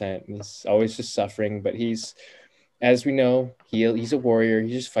 100%. He's always just suffering, but he's, as we know, he's a warrior.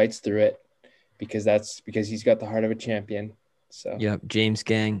 He just fights through it because he's got the heart of a champion. So yep, James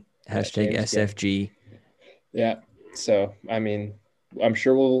Gang, hashtag James SFG. Gang. Yeah. So I mean, I'm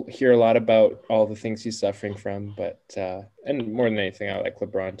sure we'll hear a lot about all the things he's suffering from, but and more than anything, I like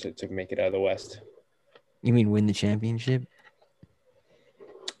LeBron to make it out of the West. You mean win the championship?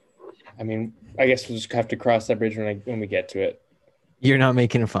 I mean, I guess we'll just have to cross that bridge when we get to it. You're not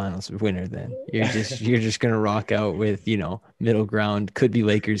making a finals winner then. You're just gonna rock out with, middle ground. Could be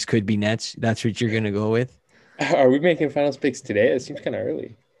Lakers, could be Nets. That's what you're gonna go with. Are we making finals picks today? It seems kind of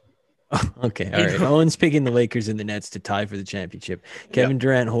early. Oh, okay, all right. Owen's picking the Lakers and the Nets to tie for the championship. Kevin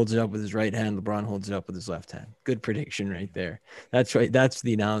Durant holds it up with his right hand. LeBron holds it up with his left hand. Good prediction right there. That's right. That's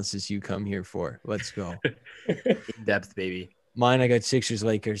the analysis you come here for. Let's go. In depth, baby. Mine, I got Sixers,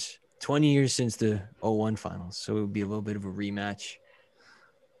 Lakers. 20 years since the 0-1 finals, so it would be a little bit of a rematch.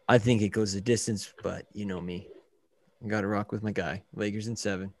 I think it goes the distance, but you know me. I got to rock with my guy. Lakers in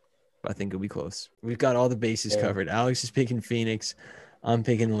 7. I think it'll be close. We've got all the bases covered. Alex is picking Phoenix. I'm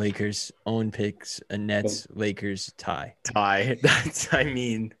picking the Lakers. Owen picks a Nets Lakers tie.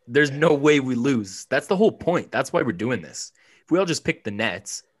 There's no way we lose. That's the whole point. That's why we're doing this. If we all just pick the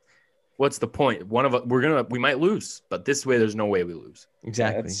Nets, what's the point? One of us, we might lose, but this way, there's no way we lose.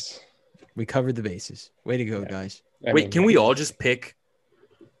 Exactly. We covered the bases. Way to go, guys. Wait, can we all just pick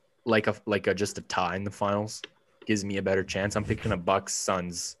just a tie in the finals? Gives me a better chance. I'm picking a Bucks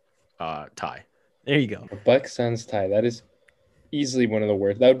Suns tie. There you go. A Bucks Suns tie. That is easily one of the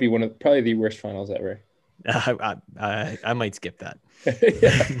worst. That would be probably the worst finals ever. I might skip that.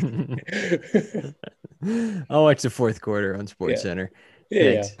 I'll watch the fourth quarter on SportsCenter.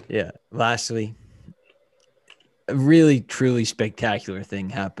 Yeah. Lastly, a really, truly spectacular thing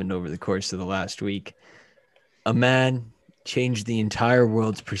happened over the course of the last week. A man changed the entire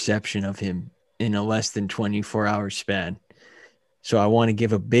world's perception of him in a less than 24-hour span. So I want to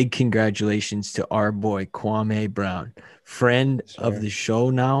give a big congratulations to our boy, Kwame Brown, friend of the show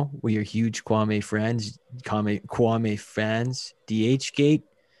now. We are huge Kwame fans. DHgate.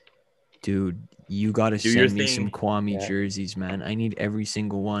 Dude, you got to send me some Kwame jerseys, man. I need every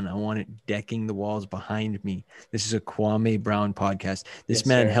single one. I want it decking the walls behind me. This is a Kwame Brown podcast. This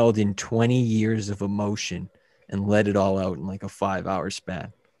man held in 20 years of emotion and let it all out in like a 5-hour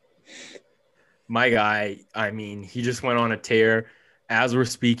span. My guy, he just went on a tear. As we're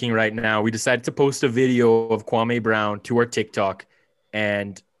speaking right now, we decided to post a video of Kwame Brown to our TikTok.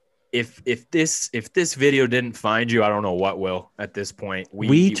 And if this video didn't find you, I don't know what will at this point.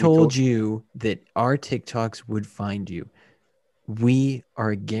 We told you that our TikToks would find you. We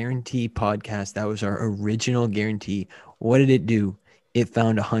are a guarantee podcast. That was our original guarantee. What did it do? It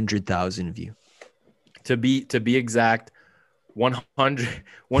found 100,000 of you. To be exact,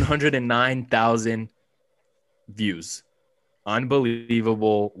 109,000 views.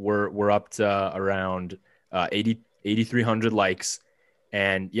 Unbelievable. We're up to around 8,300 likes.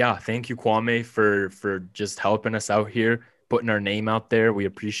 And yeah, thank you, Kwame, for just helping us out here, putting our name out there. We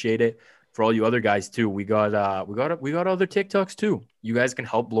appreciate it. For all you other guys too, we got other TikToks too. You guys can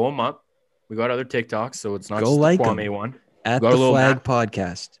help blow them up. We got other TikToks, so it's not just the Kwame one. At the Flag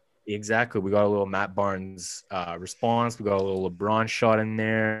Podcast. Exactly. We got a little Matt Barnes response. We got a little LeBron shot in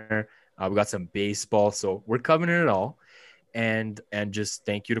there. We got some baseball. So we're covering it all. And just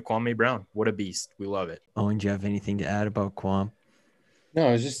thank you to Kwame Brown. What a beast. We love it. Owen, do you have anything to add about Kwame?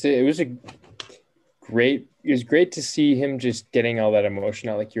 No, it was great to see him just getting all that emotion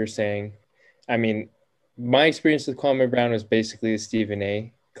out, like you were saying. I mean, my experience with Kwame Brown was basically the Stephen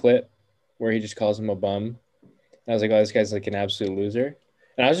A clip where he just calls him a bum. And I was like, oh, this guy's like an absolute loser.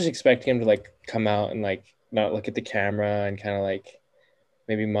 And I was just expecting him to like come out and like not look at the camera and kind of like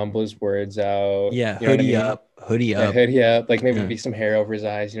maybe mumble his words out. Yeah, You know what I hoodie mean? up, hoodie Yeah, up. hoodie up, like maybe Yeah. some hair over his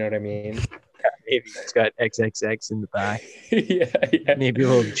eyes. You know what I mean? Maybe he's got XXX in the back. yeah. Maybe a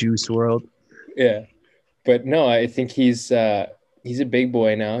little Juice World. Yeah. But no, I think he's a big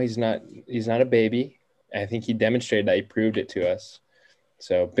boy now. He's not a baby. I think he demonstrated that. He proved it to us.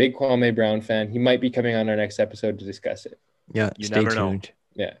 So big Kwame Brown fan. He might be coming on our next episode to discuss it. Yeah, You stay never know. tuned.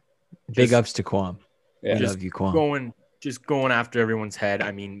 Yeah. Big Just- ups to Kwame. Yeah. We Just love you, Kwame. going after everyone's head.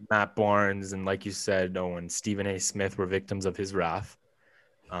 I mean, Matt Barnes and like you said, Owen, Stephen A. Smith were victims of his wrath.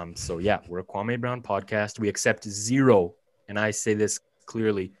 So yeah, we're a Kwame Brown podcast. We accept zero, and I say this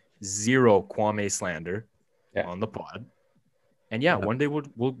clearly, zero Kwame slander on the pod. And yeah, one day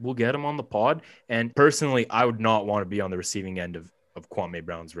we'll get him on the pod. And personally, I would not want to be on the receiving end of Kwame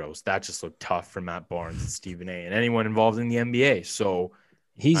Brown's roast. That just looked tough for Matt Barnes and Stephen A. and anyone involved in the NBA. So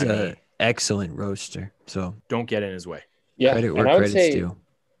He's an excellent roaster. So don't get in his way. Yeah. credit where and credit's due.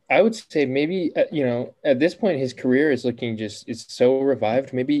 I would say maybe, at this point, his career is looking it's so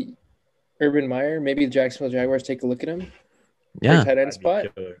revived. Maybe Urban Meyer, maybe the Jacksonville Jaguars take a look at him. Yeah. Tight end spot.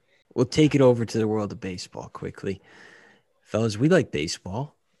 We'll take it over to the world of baseball quickly. Fellas, we like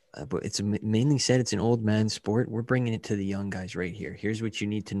baseball, but it's mainly said it's an old man sport. We're bringing it to the young guys right here. Here's what you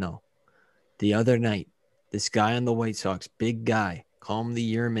need to know. The other night, this guy on the White Sox, big guy, call him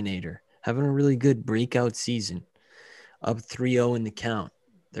the Yerminator, having a really good breakout season. Up 3-0 in the count.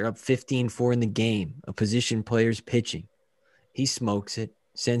 They're up 15-4 in the game. A position player's pitching. He smokes it,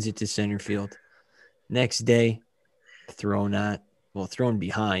 sends it to center field. Next day, thrown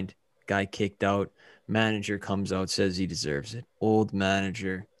behind. Guy kicked out. Manager comes out, says he deserves it. Old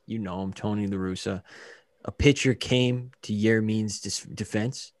manager, you know him, Tony La Russa. A pitcher came to Yermin's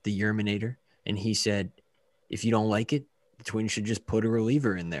defense, the Yerminator, and he said, if you don't like it, the Twins should just put a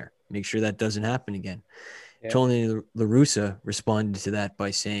reliever in there. Make sure that doesn't happen again. Yeah. Tony La Russa responded to that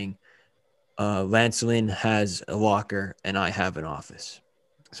by saying, Lance Lynn has a locker and I have an office.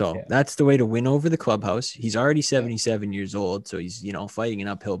 So that's the way to win over the clubhouse. He's already 77 years old, so he's, fighting an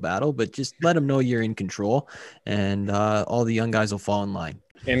uphill battle, but just let him know you're in control, and all the young guys will fall in line.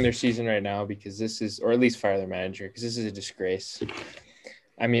 End their season right now because this is, or at least fire their manager, because this is a disgrace.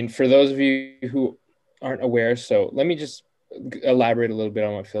 I mean, for those of you who aren't aware, so let me just elaborate a little bit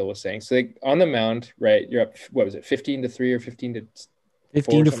on what Phil was saying. So on the mound, right, you're up, what was it, 15-3 or 15-4?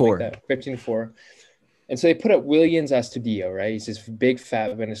 15-4. Like 15-4. And so they put up Williams Astudillo, right? He's this big,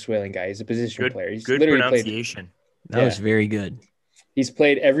 fat Venezuelan guy. He's a position player. He's good literally pronunciation. That was very good. He's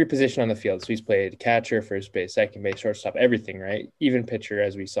played every position on the field. So he's played catcher, first base, second base, shortstop, everything, right? Even pitcher,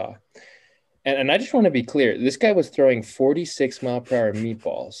 as we saw. And I just want to be clear. This guy was throwing 46-mile-per-hour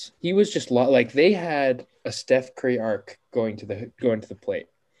meatballs. He was just like they had a Steph Curry arc going to the plate.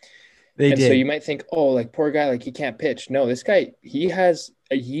 They did. So you might think, oh, like poor guy, like he can't pitch. No, this guy, he has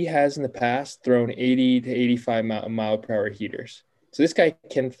in the past thrown 80 to 85 mile per hour heaters. So this guy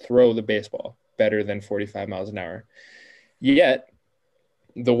can throw the baseball better than 45 miles an hour. Yet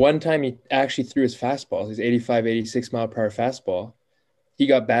the one time he actually threw his fastball, his 85, 86 mile per hour fastball, he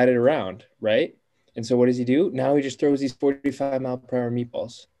got batted around, right? And so what does he do? Now he just throws these 45 mile per hour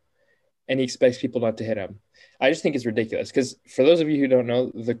meatballs and he expects people not to hit him. I just think it's ridiculous because for those of you who don't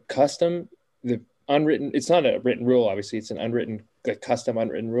know, the unwritten, it's not a written rule, obviously, it's an unwritten, custom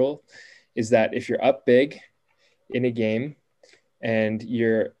unwritten rule, is that if you're up big in a game and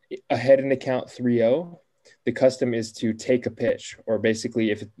you're ahead in the count 3-0, the custom is to take a pitch, or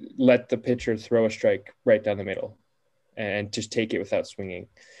basically let the pitcher throw a strike right down the middle and just take it without swinging.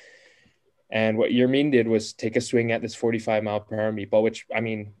 And what Yermin did was take a swing at this 45 mile per hour meatball, which, I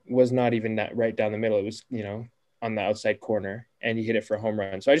mean, was not even that right down the middle. It was, on the outside corner, and he hit it for a home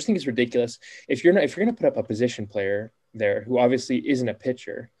run. So I just think it's ridiculous. If you're going to put up a position player there who obviously isn't a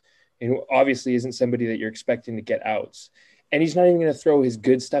pitcher and who obviously isn't somebody that you're expecting to get outs, and he's not even going to throw his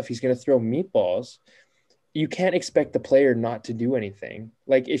good stuff, he's going to throw meatballs, you can't expect the player not to do anything.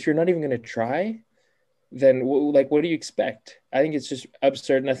 Like, if you're not even going to try, then what do you expect? I think it's just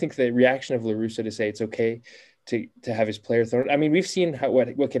absurd. And I think the reaction of La Russa to say it's okay to have his player thrown. I mean, we've seen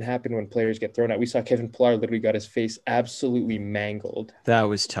what can happen when players get thrown out. We saw Kevin Pillar literally got his face absolutely mangled. That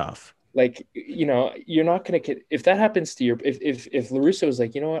was tough. Like, you're not going to, if that happens to if La Russa was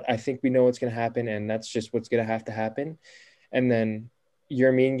like, you know what, I think we know what's going to happen and that's just what's going to have to happen. And then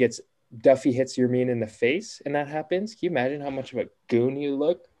Duffy hits Yermin in the face and that happens. Can you imagine how much of a goon you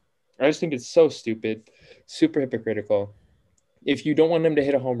look? I just think it's so stupid, super hypocritical. If you don't want him to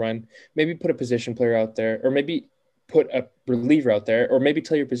hit a home run, maybe put a position player out there, or maybe put a reliever out there, or maybe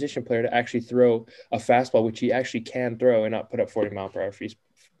tell your position player to actually throw a fastball, which he actually can throw, and not put up 40-mile-per-hour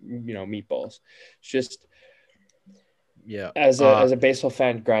meatballs. It's just, Yeah. as a baseball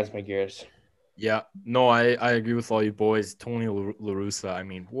fan, grinds my gears. Yeah, no, I agree with all you boys. Tony La Russa, I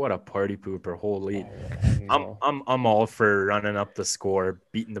mean, what a party pooper! Holy, I'm all for running up the score,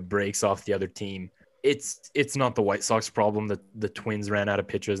 beating the brakes off the other team. It's not the White Sox problem that the Twins ran out of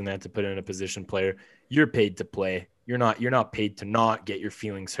pitchers and they had to put in a position player. You're paid to play. You're not paid to not get your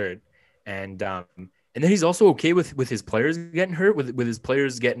feelings hurt. And then he's also okay with his players getting hurt, with his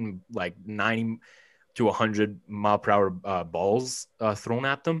players getting like 90 to 100 mile per hour balls thrown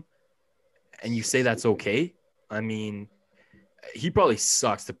at them. And you say that's okay. I mean, he probably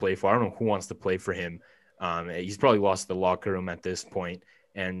sucks to play for. I don't know who wants to play for him. He's probably lost the locker room at this point.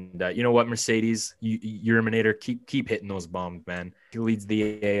 And you know what, Mercedes, Urminator, keep hitting those bombs, man. He leads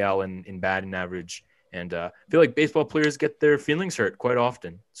the AL in batting average. And I feel like baseball players get their feelings hurt quite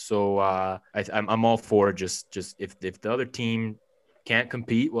often. So I'm all for just if the other team can't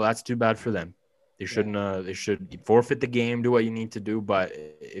compete, well, that's too bad for them. They shouldn't. They should forfeit the game, do what you need to do. But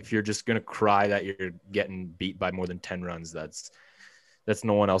if you're just gonna cry that you're getting beat by more than 10 runs, that's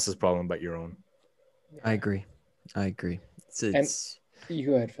no one else's problem but your own. I agree. It's you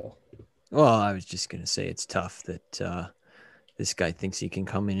go ahead, Phil. Well, I was just gonna say it's tough that this guy thinks he can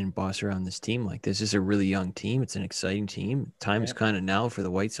come in and boss around this team like this. This is a really young team. It's an exciting team. Time is kind of now for the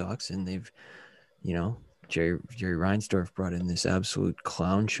White Sox, and they've, Jerry Reinsdorf brought in this absolute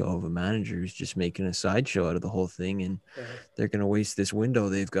clown show of a manager who's just making a sideshow out of the whole thing, and they're going to waste this window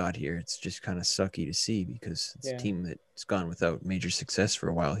they've got here. It's just kind of sucky to see because it's a team that's gone without major success for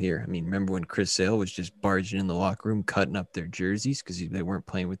a while here. I mean, remember when Chris Sale was just barging in the locker room, cutting up their jerseys because they weren't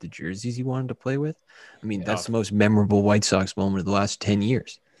playing with the jerseys he wanted to play with? I mean, that's the most memorable White Sox moment of the last 10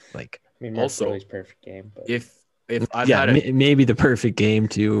 years. Like, I mean, also his perfect game, but if I've maybe the perfect game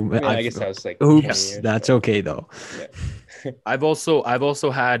too. I mean, I guess that was like oops, years, that's okay though. Yeah. I've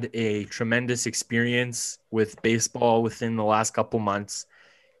also had a tremendous experience with baseball within the last couple months.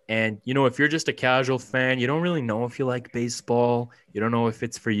 And if you're just a casual fan, you don't really know if you like baseball. You don't know if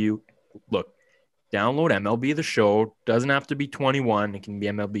it's for you. Look, download MLB The Show. Doesn't have to be 21. It can be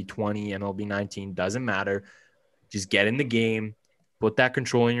MLB 20, MLB 19. Doesn't matter. Just get in the game, put that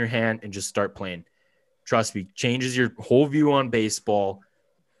control in your hand, and just start playing. Trust me, changes your whole view on baseball.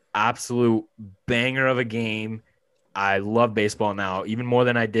 Absolute banger of a game. I love baseball now, even more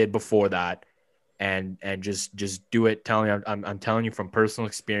than I did before that. And just do it. I'm telling you from personal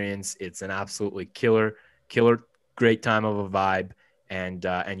experience, it's an absolutely killer, great time of a vibe, and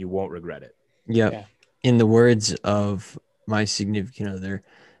you won't regret it. Yep. Yeah. In the words of my significant other,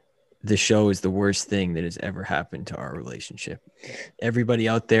 the show is the worst thing that has ever happened to our relationship. Everybody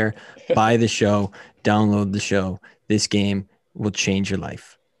out there, buy the show, download the show. This game will change your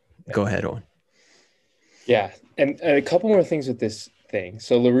life. Go ahead, Owen. Yeah. And a couple more things with this thing.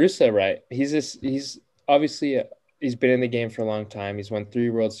 So La Russa, right? He's obviously he's been in the game for a long time. He's won 3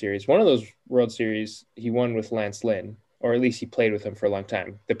 World Series. One of those World Series he won with Lance Lynn, or at least he played with him for a long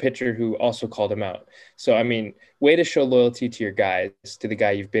time. The pitcher who also called him out. So, I mean, way to show loyalty to your guys, to the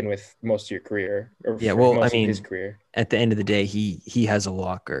guy you've been with most of your career. Or most of his career. At the end of the day, he has a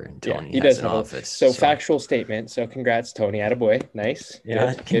locker and Tony he does has an have office. So factual statement. So congrats, Tony. Attaboy. Nice.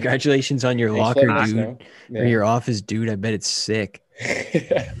 Yeah. Good. Congratulations on your Thanks locker, dude. Or your office, dude. I bet it's sick.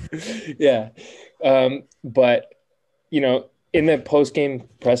 Yeah. But, in the post-game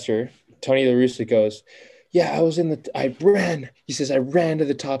presser, Tony La Russa goes, yeah, I ran. He says, I ran to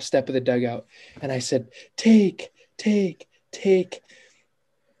the top step of the dugout and I said, take. Tony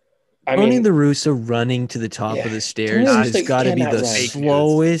La Russa running to the top of the stairs has got to be the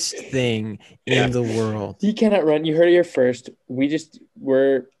slowest thing in the world. He cannot run. You heard it here first.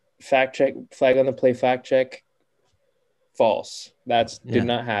 We're fact check, flag on the play, fact check. False. Did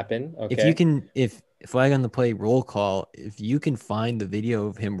not happen. Okay. If flag on the play, roll call, if you can find the video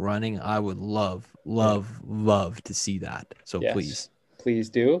of him running, I would love to see that. So yes, please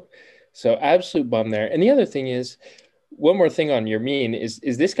do. So absolute bum there. And the other thing is, one more thing on your mean is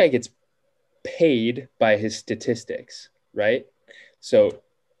this guy gets paid by his statistics, right? So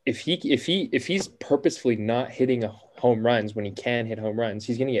if he's purposefully not hitting home runs when he can hit home runs,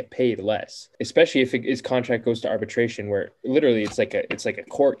 he's going to get paid less, especially if his contract goes to arbitration, where literally it's like a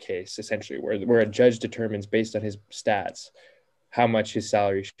court case essentially, where a judge determines based on his stats how much his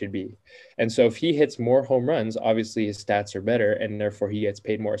salary should be. And so if he hits more home runs, obviously his stats are better and therefore he gets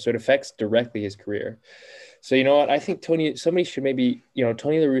paid more. So it affects directly his career. So you know what? I think somebody should maybe,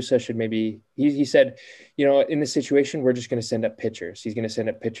 Tony La Russa should maybe, he said, in this situation, we're just going to send up pitchers. He's going to send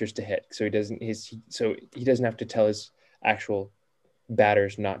up pitchers to hit. So he doesn't have to tell his actual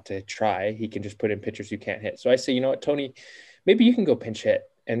batters not to try. He can just put in pitchers who can't hit. So I say, you know what, Tony, maybe you can go pinch hit.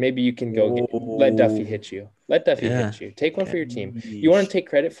 And maybe you can let Duffy hit you. Let Duffy hit you. Take one for your team. You want to take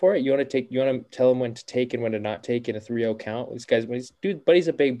credit for it. You want to tell him when to take and when to not take in a 3-0 count. This guy's, Buddy's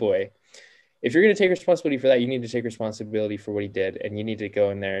a big boy. If you're going to take responsibility for that, you need to take responsibility for what he did, and you need to go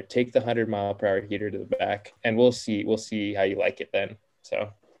in there, take the 100-mile-per-hour heater to the back, and we'll see how you like it then.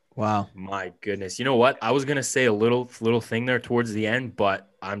 So, wow, my goodness, you know what? I was gonna say a little thing there towards the end, but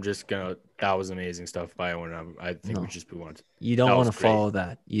I'm just gonna. That was amazing stuff by Owen. I think we just move on. You don't want to follow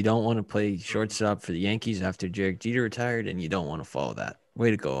that. You don't want to play shortstop for the Yankees after Derek Jeter retired, and you don't want to follow that. Way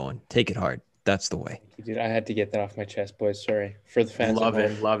to go, Owen. Take it hard. That's the way. Dude, I had to get that off my chest, boys. Sorry for the fans. Love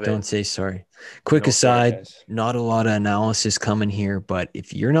it. Don't say sorry. Quick aside, not a lot of analysis coming here, but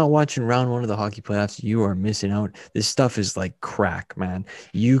if you're not watching round 1 of the hockey playoffs, you are missing out. This stuff is like crack, man.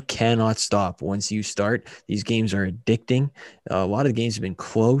 You cannot stop once you start. These games are addicting. A lot of the games have been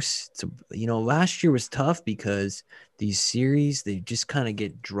close. Last year was tough because these series, they just kind of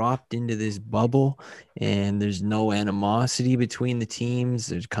get dropped into this bubble and there's no animosity between the teams.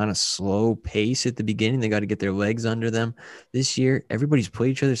 There's kind of slow pace at the beginning. They got to get their legs under them. This year, everybody's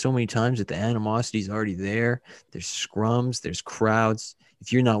played each other so many times that the animosity is already there. There's scrums, there's crowds.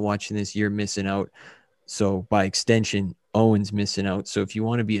 If you're not watching this, you're missing out. So by extension, Owen's missing out. So if you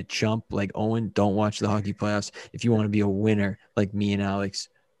want to be a chump like Owen, don't watch the hockey playoffs. If you want to be a winner like me and Alex,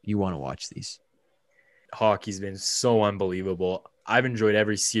 you want to watch these. Hockey's been so unbelievable. I've enjoyed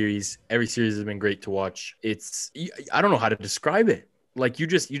every series. Every series has been great to watch. I don't know how to describe it. Like you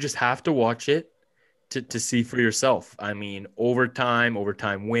just have to watch it to see for yourself. I mean,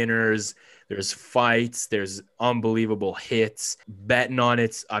 overtime winners, there's fights, there's unbelievable hits, betting on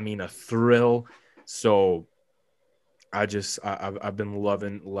it's, I mean, a thrill. So I've been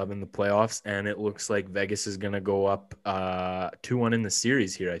loving the playoffs, and it looks like Vegas is going to go up 2-1 in the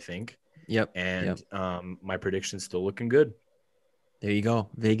series here, I think. Yep. And my prediction's still looking good. There you go.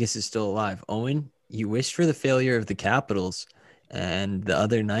 Vegas is still alive. Owen, you wished for the failure of the Capitals, and the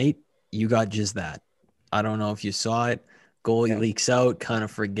other night you got just that. I don't know if you saw it. Goalie leaks out, kind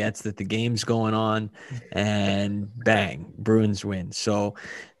of forgets that the game's going on, and bang, Bruins win. So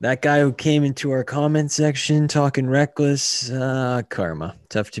that guy who came into our comment section talking reckless, karma.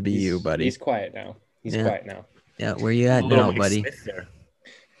 Tough to be you, buddy. He's quiet now. Quiet now. Yeah, where you at now, buddy?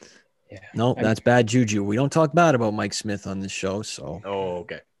 Yeah. No, that's bad juju. We don't talk bad about Mike Smith on this show. So. Oh,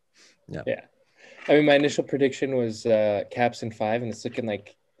 okay. Yeah. I mean, my initial prediction was Caps in 5, and it's looking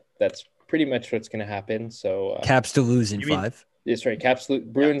like that's pretty much what's going to happen. So Caps to lose in 5. That's right.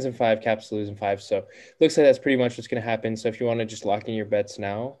 Bruins in 5, Caps to lose in 5. So looks like that's pretty much what's going to happen. So if you want to just lock in your bets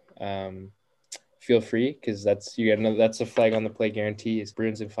now, feel free, because that's a flag on the play guarantee is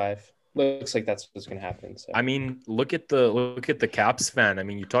Bruins in 5. Looks like that's what's going to happen. So. I mean, look at the Caps fan. I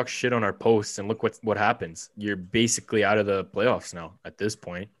mean, you talk shit on our posts, and look what happens. You're basically out of the playoffs now at this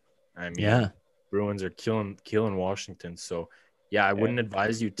point. I mean, Bruins are killing Washington. So, yeah, I wouldn't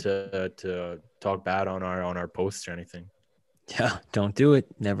advise you to talk bad on our posts or anything. Yeah, don't do it.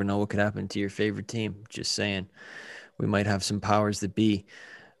 Never know what could happen to your favorite team. Just saying, we might have some powers that be.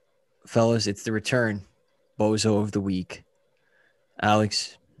 Fellas, it's the return. Bozo of the week.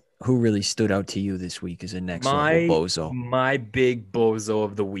 Alex, who really stood out to you this week as a next level bozo? My big bozo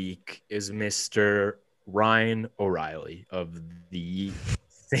of the week is Mr. Ryan O'Reilly of the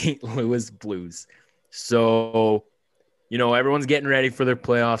St. Louis Blues. So, everyone's getting ready for their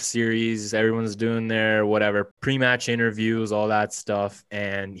playoff series. Everyone's doing their whatever pre-match interviews, all that stuff.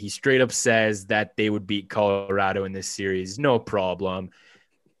 And he straight up says that they would beat Colorado in this series. No problem.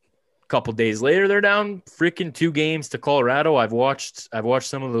 Couple days later, they're down freaking 2 games to Colorado. I've watched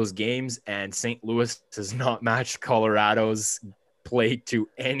some of those games, and St. Louis has not matched Colorado's play to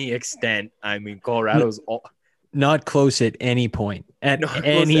any extent. I mean, Colorado's not close at any point. At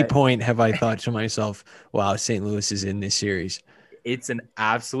any point have I thought to myself, wow, St. Louis is in this series. It's an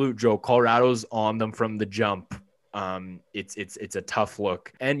absolute joke. Colorado's on them from the jump. It's a tough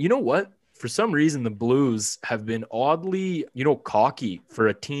look. And you know what? For some reason, the Blues have been oddly, cocky for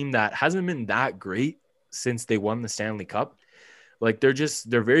a team that hasn't been that great since they won the Stanley Cup. Like they're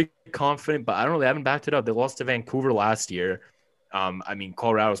very confident, but I don't know. They haven't backed it up. They lost to Vancouver last year. I mean,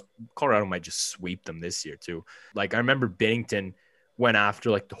 Colorado might just sweep them this year too. Like I remember Binnington went after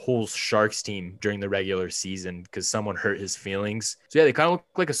like the whole Sharks team during the regular season because someone hurt his feelings. So yeah, they kind of look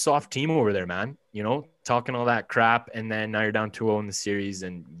like a soft team over there, man. You know, talking all that crap, and then now you're down 2-0 in the series,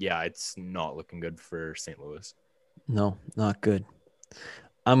 and yeah, it's not looking good for St. Louis. No, not good.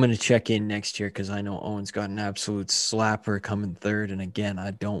 I'm going to check in next year because I know Owen's got an absolute slapper coming third. And again, I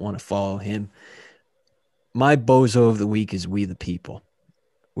don't want to follow him. My bozo of the week is We the People.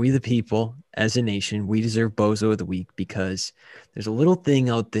 We the people, as a nation, we deserve bozo of the week because there's a little thing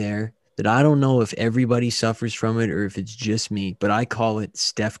out there that I don't know if everybody suffers from it or if it's just me, but I call it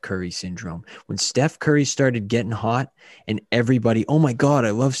Steph Curry syndrome. When Steph Curry started getting hot and everybody, oh my God, I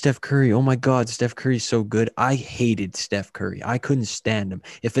love Steph Curry. Oh my God, Steph Curry's so good. I hated Steph Curry. I couldn't stand him.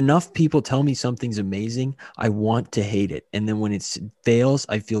 If enough people tell me something's amazing, I want to hate it. And then when it fails,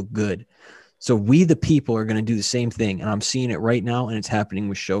 I feel good. So we, the people, are going to do the same thing. And I'm seeing it right now, and it's happening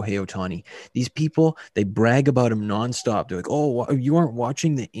with Shohei Ohtani. These people, they brag about him nonstop. They're like, oh, you aren't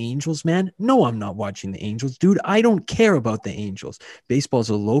watching the Angels, man? No, I'm not watching the Angels. Dude, I don't care about the Angels. Baseball is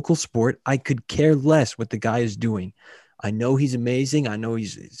a local sport. I could care less what the guy is doing. I know he's amazing. I know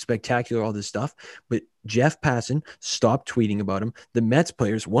he's spectacular, all this stuff. But Jeff Passan stopped tweeting about him. The Mets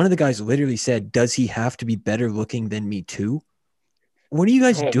players, one of the guys literally said, does he have to be better looking than me too? What are you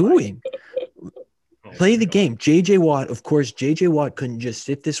guys doing? Play the game. JJ Watt, of course, JJ Watt couldn't just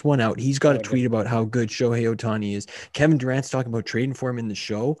sit this one out. He's got to tweet about how good Shohei Ohtani is. Kevin Durant's talking about trading for him in the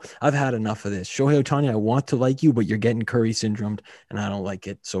show. I've had enough of this. Shohei Ohtani, I want to like you, but you're getting Curry syndromed, and I don't like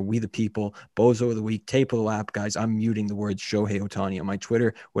it. So we the people, bozo of the week, tape of the lap, guys. I'm muting the words Shohei Ohtani on my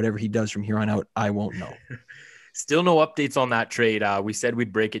Twitter. Whatever he does from here on out, I won't know. Still no updates on that trade. We said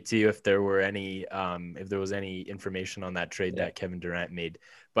we'd break it to you if there were any, if there was any information on that trade that Kevin Durant made.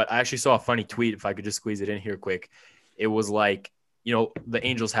 But I actually saw a funny tweet. If I could just squeeze it in here quick, it was like, you know, the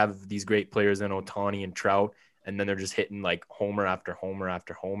Angels have these great players in Ohtani and Trout, and then they're just hitting like homer after homer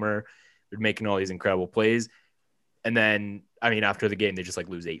after homer. They're making all these incredible plays, and then I mean, after the game, they just like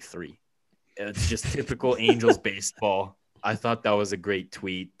lose 8-3. It's just typical Angels baseball. I thought that was a great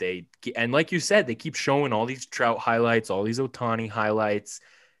tweet. And like you said, they keep showing all these Trout highlights, all these Ohtani highlights,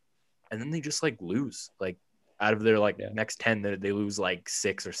 and then they just like lose. Like out of their next 10, they lose like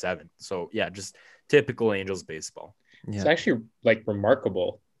 6 or 7. So yeah, just typical Angels baseball. Yeah. It's actually like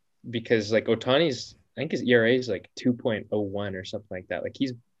remarkable because like Ohtani's, I think his ERA is like 2.01 or something like that. Like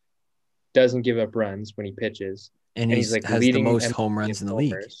he's doesn't give up runs when he pitches, and he's like has the most home runs in the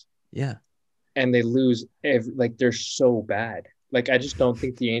league. Yeah. And they lose like they're so bad. Like I just don't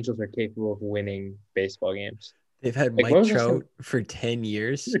think the Angels are capable of winning baseball games. They've had like, Mike Trout for 10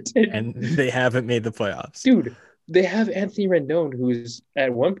 years and they haven't made the playoffs. Dude, they have Anthony Rendon, who's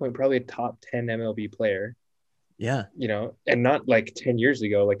at one point probably a top 10 MLB player. Yeah. You know, and not like 10 years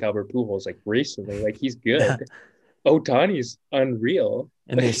ago, like Albert Pujols, like recently, like he's good. Yeah. Otani's unreal.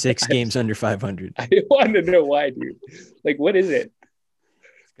 And they're 6 games under 500. I want to know why, dude. Like, what is it?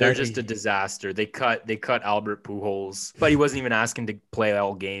 They're just a disaster. They cut Albert Pujols, but he wasn't even asking to play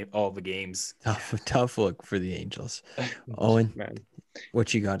all the games. Tough look for the Angels. Owen, man,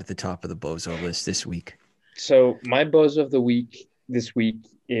 what you got at the top of the bozo list this week? So my bozo of the week this week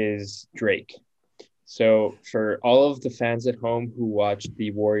is Drake. So for all of the fans at home who watched the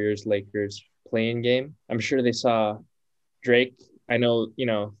Warriors-Lakers play-in game, I'm sure they saw Drake. I know, you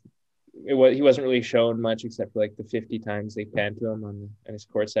know, he wasn't really shown much except for like the 50 times they panned to him on his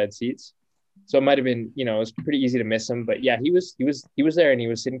courtside seats. So it might have been, you know, it was pretty easy to miss him. But yeah, he was there and he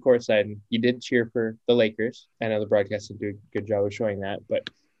was sitting courtside and he did cheer for the Lakers. I know the broadcast did do a good job of showing that. But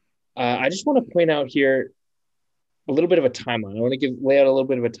I just want to point out here a little bit of a timeline. I want to lay out a little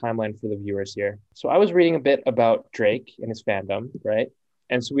bit of a timeline for the viewers here. So I was reading a bit about Drake and his fandom, right?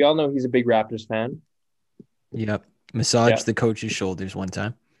 And so we all know he's a big Raptors fan. Yep. Massaged the coach's shoulders one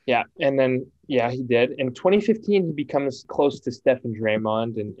time. Yeah. And then, yeah, he did. In 2015, he becomes close to Steph and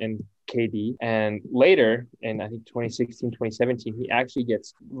Draymond and KD. And later, in I think 2016, 2017, he actually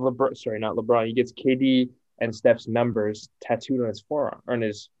gets LeBron. He gets KD and Steph's numbers tattooed on his forearm or on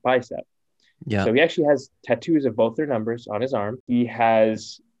his bicep. Yeah. So he actually has tattoos of both their numbers on his arm. He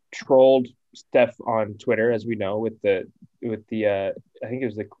has trolled Steph on Twitter, as we know, with the I think it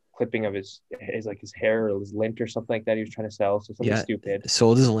was the clipping of his hair or his lint or something like that he was trying to sell. So something stupid.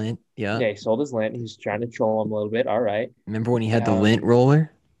 Sold his lint. Yeah. Yeah, he sold his lint. He was trying to troll him a little bit. All right. Remember when he had the lint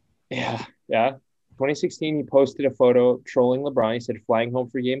roller? Yeah. Yeah. 2016, he posted a photo trolling LeBron. He said, flying home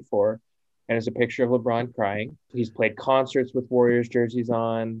for game 4. And it's a picture of LeBron crying. He's played concerts with Warriors jerseys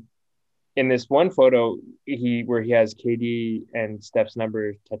on. In this one photo, where he has KD and Steph's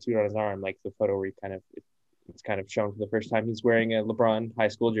number tattooed on his arm, like the photo where it's kind of shown for the first time, he's wearing a LeBron high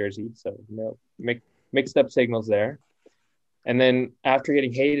school jersey. So, you know, mixed up signals there. And then after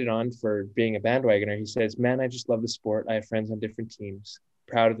getting hated on for being a bandwagoner, he says, "Man, I just love the sport. I have friends on different teams.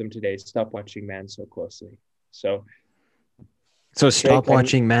 Proud of them today. Stop watching Man so closely." So stop Jake,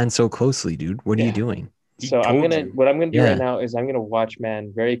 watching Man so closely, dude. What are you yeah. doing? He So told you. what I'm gonna do Yeah. right now is I'm gonna watch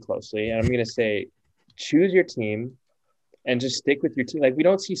Man very closely, and I'm gonna say, choose your team, and just stick with your team. Like we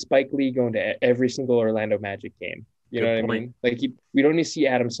don't see Spike Lee going to every single Orlando Magic game. You know Good what I point. mean? Like we don't need to see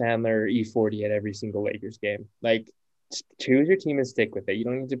Adam Sandler or E40 at every single Lakers game. Like choose your team and stick with it. You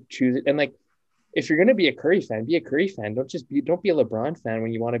don't need to choose it. And like if you're gonna be a Curry fan, be a Curry fan. Don't be a LeBron fan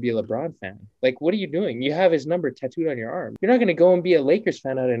when you want to be a LeBron fan. Like what are you doing? You have his number tattooed on your arm. You're not gonna go and be a Lakers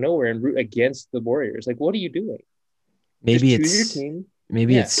fan out of nowhere and root against the Warriors. Like what are you doing? Maybe Just choose your it's team.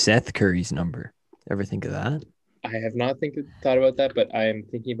 maybe Yeah. it's Seth Curry's number. Ever think of that? I have not thought about that, but I am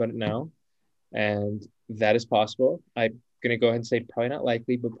thinking about it now, and that is possible. I'm gonna go ahead and say probably not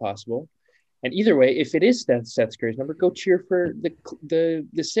likely, but possible. And either way, if it is Seth Curry's number, go cheer for the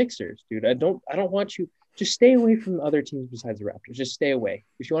Sixers, dude. I don't want you. Just stay away from other teams besides the Raptors. Just stay away.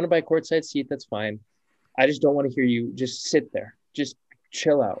 If you want to buy a courtside seat, that's fine. I just don't want to hear you. Just sit there. Just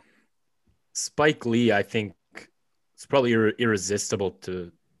chill out. Spike Lee, I think it's probably irresistible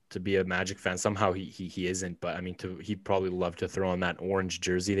to be a Magic fan. Somehow he isn't, but I mean, he'd probably love to throw on that orange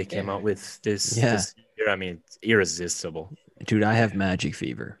jersey they came out with this year. I mean, it's irresistible. Dude, I have Magic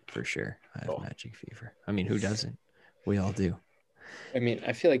fever for sure. I have Oh. Magic fever. I mean, who doesn't? We all do. I mean,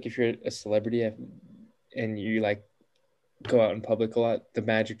 I feel like if you're a celebrity and you like go out in public a lot, the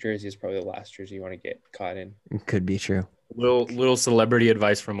Magic jersey is probably the last jersey you want to get caught in. It could be true. Little celebrity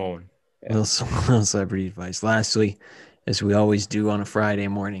advice from Owen. Yeah. Little celebrity advice. Lastly, as we always do on a Friday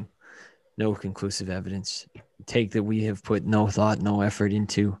morning, no conclusive evidence. Take that we have put no thought, no effort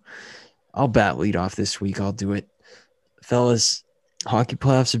into. I'll bat lead off this week. I'll do it. Fellas, hockey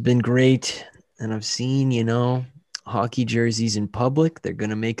playoffs have been great. And I've seen, hockey jerseys in public. They're going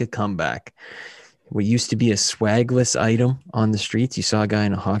to make a comeback. What used to be a swagless item on the streets, you saw a guy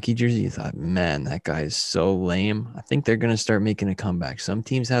in a hockey jersey, you thought, man, that guy is so lame. I think they're going to start making a comeback. Some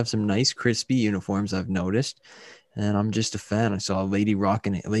teams have some nice, crispy uniforms, I've noticed. And I'm just a fan. I saw a lady in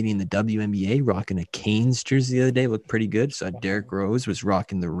the WNBA rocking a Canes jersey the other day. Looked pretty good. Saw Derrick Rose was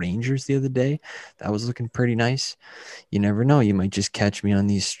rocking the Rangers the other day. That was looking pretty nice. You never know. You might just catch me on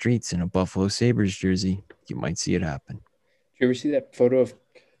these streets in a Buffalo Sabres jersey. You might see it happen. Did you ever see that photo of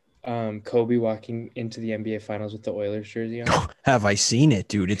Kobe walking into the NBA Finals with the Oilers jersey on? Have I seen it,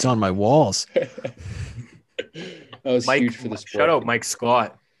 dude? It's on my walls. That was huge for the sport. Shout out Mike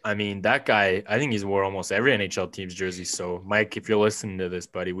Scott. I mean, that guy, I think he's wore almost every NHL team's jersey. So, Mike, if you're listening to this,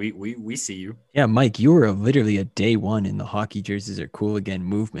 buddy, we see you. Yeah, Mike, you were literally a day one in the hockey jerseys are cool again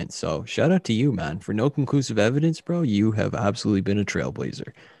movement. So shout out to you, man. For no conclusive evidence, bro, you have absolutely been a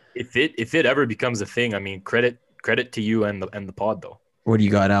trailblazer. If it ever becomes a thing, I mean, credit to you and the pod, though. What do you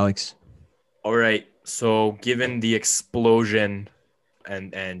got, Alex? All right. So, given the explosion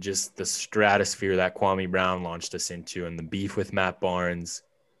and just the stratosphere that Kwame Brown launched us into and the beef with Matt Barnes,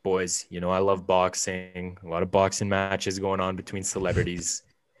 boys, I love boxing. A lot of boxing matches going on between celebrities.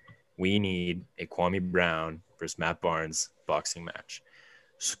 We need a Kwame Brown versus Matt Barnes boxing match.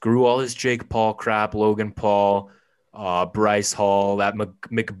 Screw all his Jake Paul crap, Logan Paul, Bryce Hall, that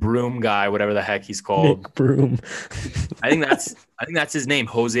McBroom guy, whatever the heck he's called. McBroom. I think that's his name,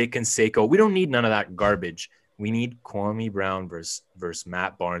 Jose Canseco. We don't need none of that garbage. We need Kwame Brown versus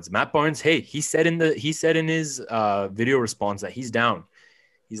Matt Barnes. Matt Barnes, hey, he said in his video response that he's down.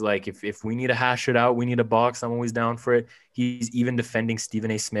 He's like, if we need to hash it out, we need a box, I'm always down for it. He's even defending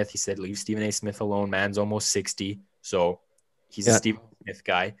Stephen A. Smith. He said, leave Stephen A. Smith alone. Man's almost 60. So he's a Stephen Smith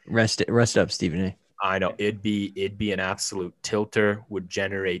guy. Rest up, Stephen A. I know. It'd be an absolute tilter, would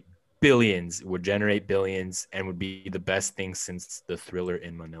generate billions, and would be the best thing since the Thriller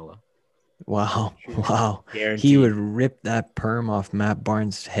in Manila. Wow. Guaranteed. He would rip that perm off Matt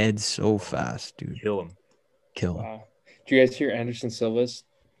Barnes' head so fast, dude. Kill him. Wow. Do you guys hear Anderson Silva's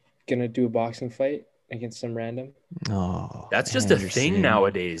gonna do a boxing fight against some random? Oh, that's just Anderson. a thing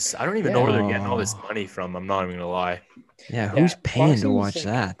nowadays. I don't even know where they're getting all this money from. I'm not even gonna lie. Yeah, who's paying to watch like,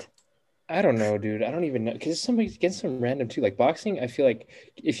 that? I don't know, dude. I don't even know, because somebody's getting some random too. Like boxing, I feel like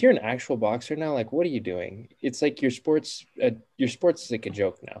if you're an actual boxer now, like what are you doing? It's like your sports is like a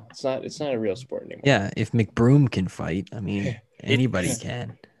joke now. It's not a real sport anymore. Yeah, if McBroom can fight, I mean anybody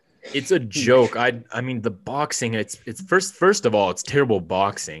can. It's a joke. I mean the boxing. It's first of all, it's terrible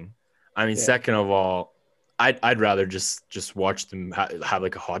boxing. I mean, second of all, I'd rather just watch them have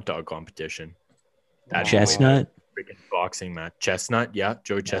like a hot dog competition. Chestnut. Freaking boxing match. Chestnut, yeah,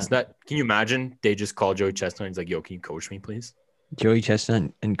 Joey Chestnut. Can you imagine? They just call Joey Chestnut. And he's like, "Yo, can you coach me, please?" Joey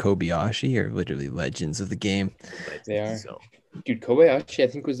Chestnut and Kobayashi are literally legends of the game. They are. So Dude, Kobayashi, I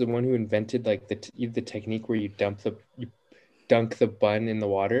think, was the one who invented like the technique where you dunk the bun in the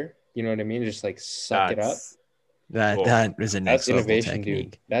water. You know what I mean? Just like suck it up. That is a That's next level innovation, dude.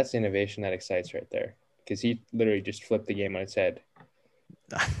 technique. That's innovation that excites right there. Because he literally just flipped the game on its head.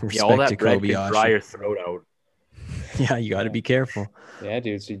 Respect all to that bread could dry Kobayashi. your throat out. Yeah, you got to be careful. Yeah,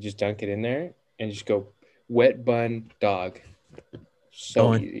 dude. So you just dunk it in there and just go wet bun dog. So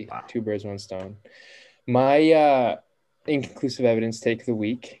Going. easy. Wow. 2 birds, 1 stone. My inconclusive evidence take of the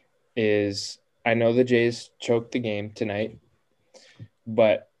week is I know the Jays choked the game tonight,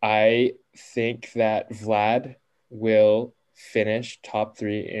 but I think that Vlad will finish top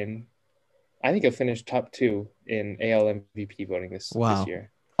 3 in. I think he'll finish top 2 in AL MVP voting this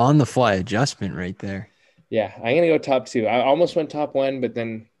year. On the fly adjustment right there. Yeah, I'm gonna go top 2. I almost went top 1, but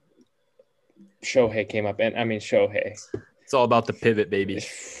then Shohei came up, and I mean Shohei. It's all about the pivot, baby.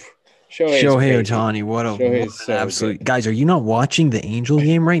 Shohei Ohtani, what an absolute good. Guys, are you not watching the Angel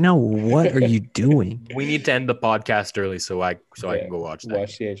game right now? What are you doing? We need to end the podcast early so I can go watch that.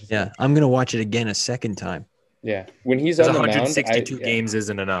 Watch the Angels. Yeah, I'm gonna watch it again a second time. Yeah, when he's on the mound, 162 games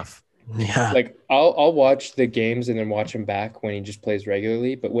isn't enough. Yeah, like I'll watch the games and then watch him back when he just plays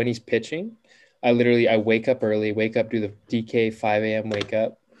regularly. But when he's pitching, I wake up early, do the DK 5 a.m. wake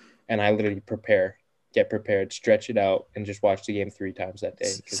up, and I literally get prepared, stretch it out, and just watch the game 3 times that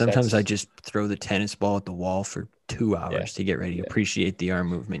day. Sometimes I just throw the tennis ball at the wall for 2 hours to get ready to appreciate the arm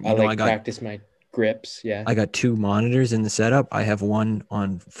movement. I practice my grips. Yeah. I got 2 monitors in the setup. I have one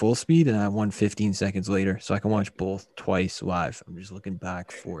on full speed and I have one 15 seconds later. So I can watch both twice live. I'm just looking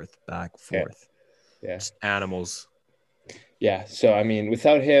back, forth. Yeah. Just animals. Yeah. So, I mean,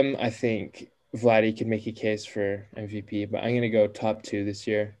 without him, I think Vladdy could make a case for MVP, but I'm going to go top 2 this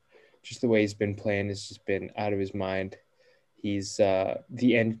year. Just the way he's been playing has just been out of his mind. He's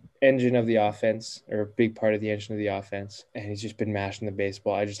the engine of the offense, or a big part of the engine of the offense, and he's just been mashing the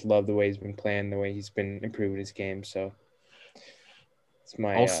baseball. I just love the way he's been playing, the way he's been improving his game. So it's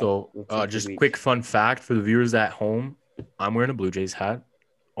my just quick fun fact for the viewers at home. I'm wearing a Blue Jays hat.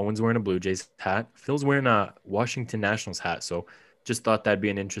 Owen's wearing a Blue Jays hat. Phil's wearing a Washington Nationals hat. So just thought that'd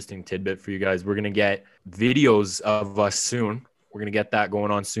be an interesting tidbit for you guys. We're gonna get videos of us soon. We're going to get that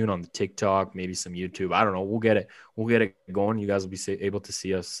going on soon on the TikTok, maybe some YouTube. I don't know. We'll get it going. You guys will be able to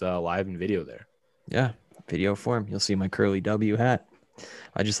see us live in video there. Yeah. Video form. You'll see my curly W hat.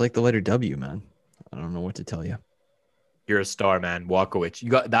 I just like the letter W, man. I don't know what to tell you. You're a star, man.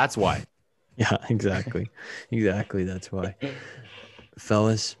 Walkowicz. That's why. Yeah, exactly. Exactly. That's why.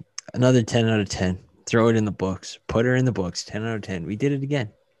 Fellas, another 10 out of 10. Throw it in the books. Put her in the books. 10 out of 10. We did it again.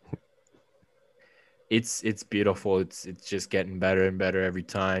 It's beautiful. It's just getting better and better every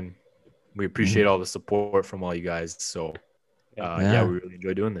time. We appreciate all the support from all you guys. So, we really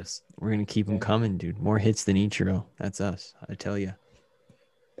enjoy doing this. We're going to keep them coming, dude. More hits than Ichiro. That's us. I tell you.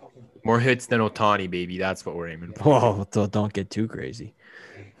 More hits than Ohtani, baby. That's what we're aiming for. Whoa, don't get too crazy.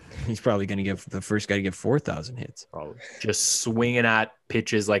 He's probably going to get the first guy to get 4,000 hits. Probably. Just swinging at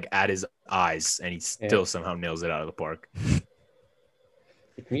pitches like at his eyes, and he still somehow nails it out of the park.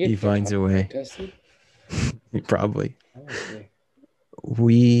 He finds a way. Probably.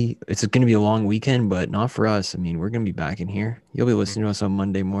 It's going to be a long weekend, but not for us. I mean, we're going to be back in here. You'll be listening to us on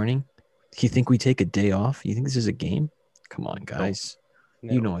Monday morning. Do you think we take a day off? You think this is a game? Come on, guys.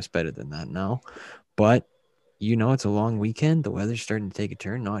 No. You know us better than that now. But it's a long weekend. The weather's starting to take a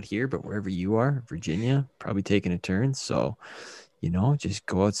turn. Not here, but wherever you are, Virginia, probably taking a turn. So, just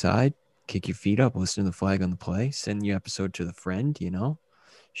go outside, kick your feet up, listen to the Flag on the Play, send your episode to the friend,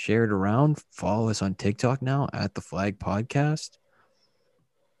 share it around. Follow us on TikTok now at the Flag Podcast.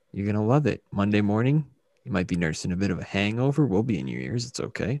 You're going to love it. Monday morning, you might be nursing a bit of a hangover. We'll be in your ears. It's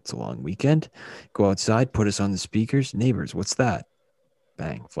okay. It's a long weekend. Go outside, put us on the speakers. Neighbors, what's that?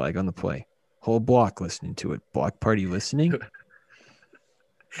 Bang, Flag on the Play. Whole block listening to it. Block party listening.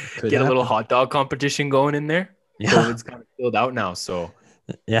 Get a little hot dog competition going in there. Yeah. COVID's kind of filled out now, so.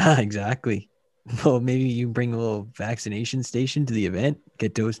 Yeah, exactly. Well, maybe you bring a little vaccination station to the event.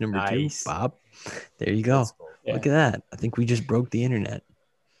 Get dose number 2, Bob. There you go. Yeah. Look at that. I think we just broke the internet.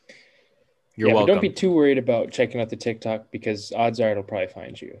 You're welcome. Don't be too worried about checking out the TikTok because odds are it'll probably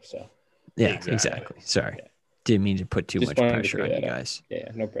find you. So. Yeah, exactly. Sorry. Yeah. Didn't mean to put too much pressure on you guys.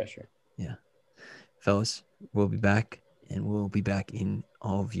 Yeah, no pressure. Yeah. Fellas, we'll be back, and we'll be back in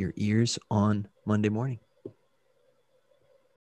all of your ears on Monday morning.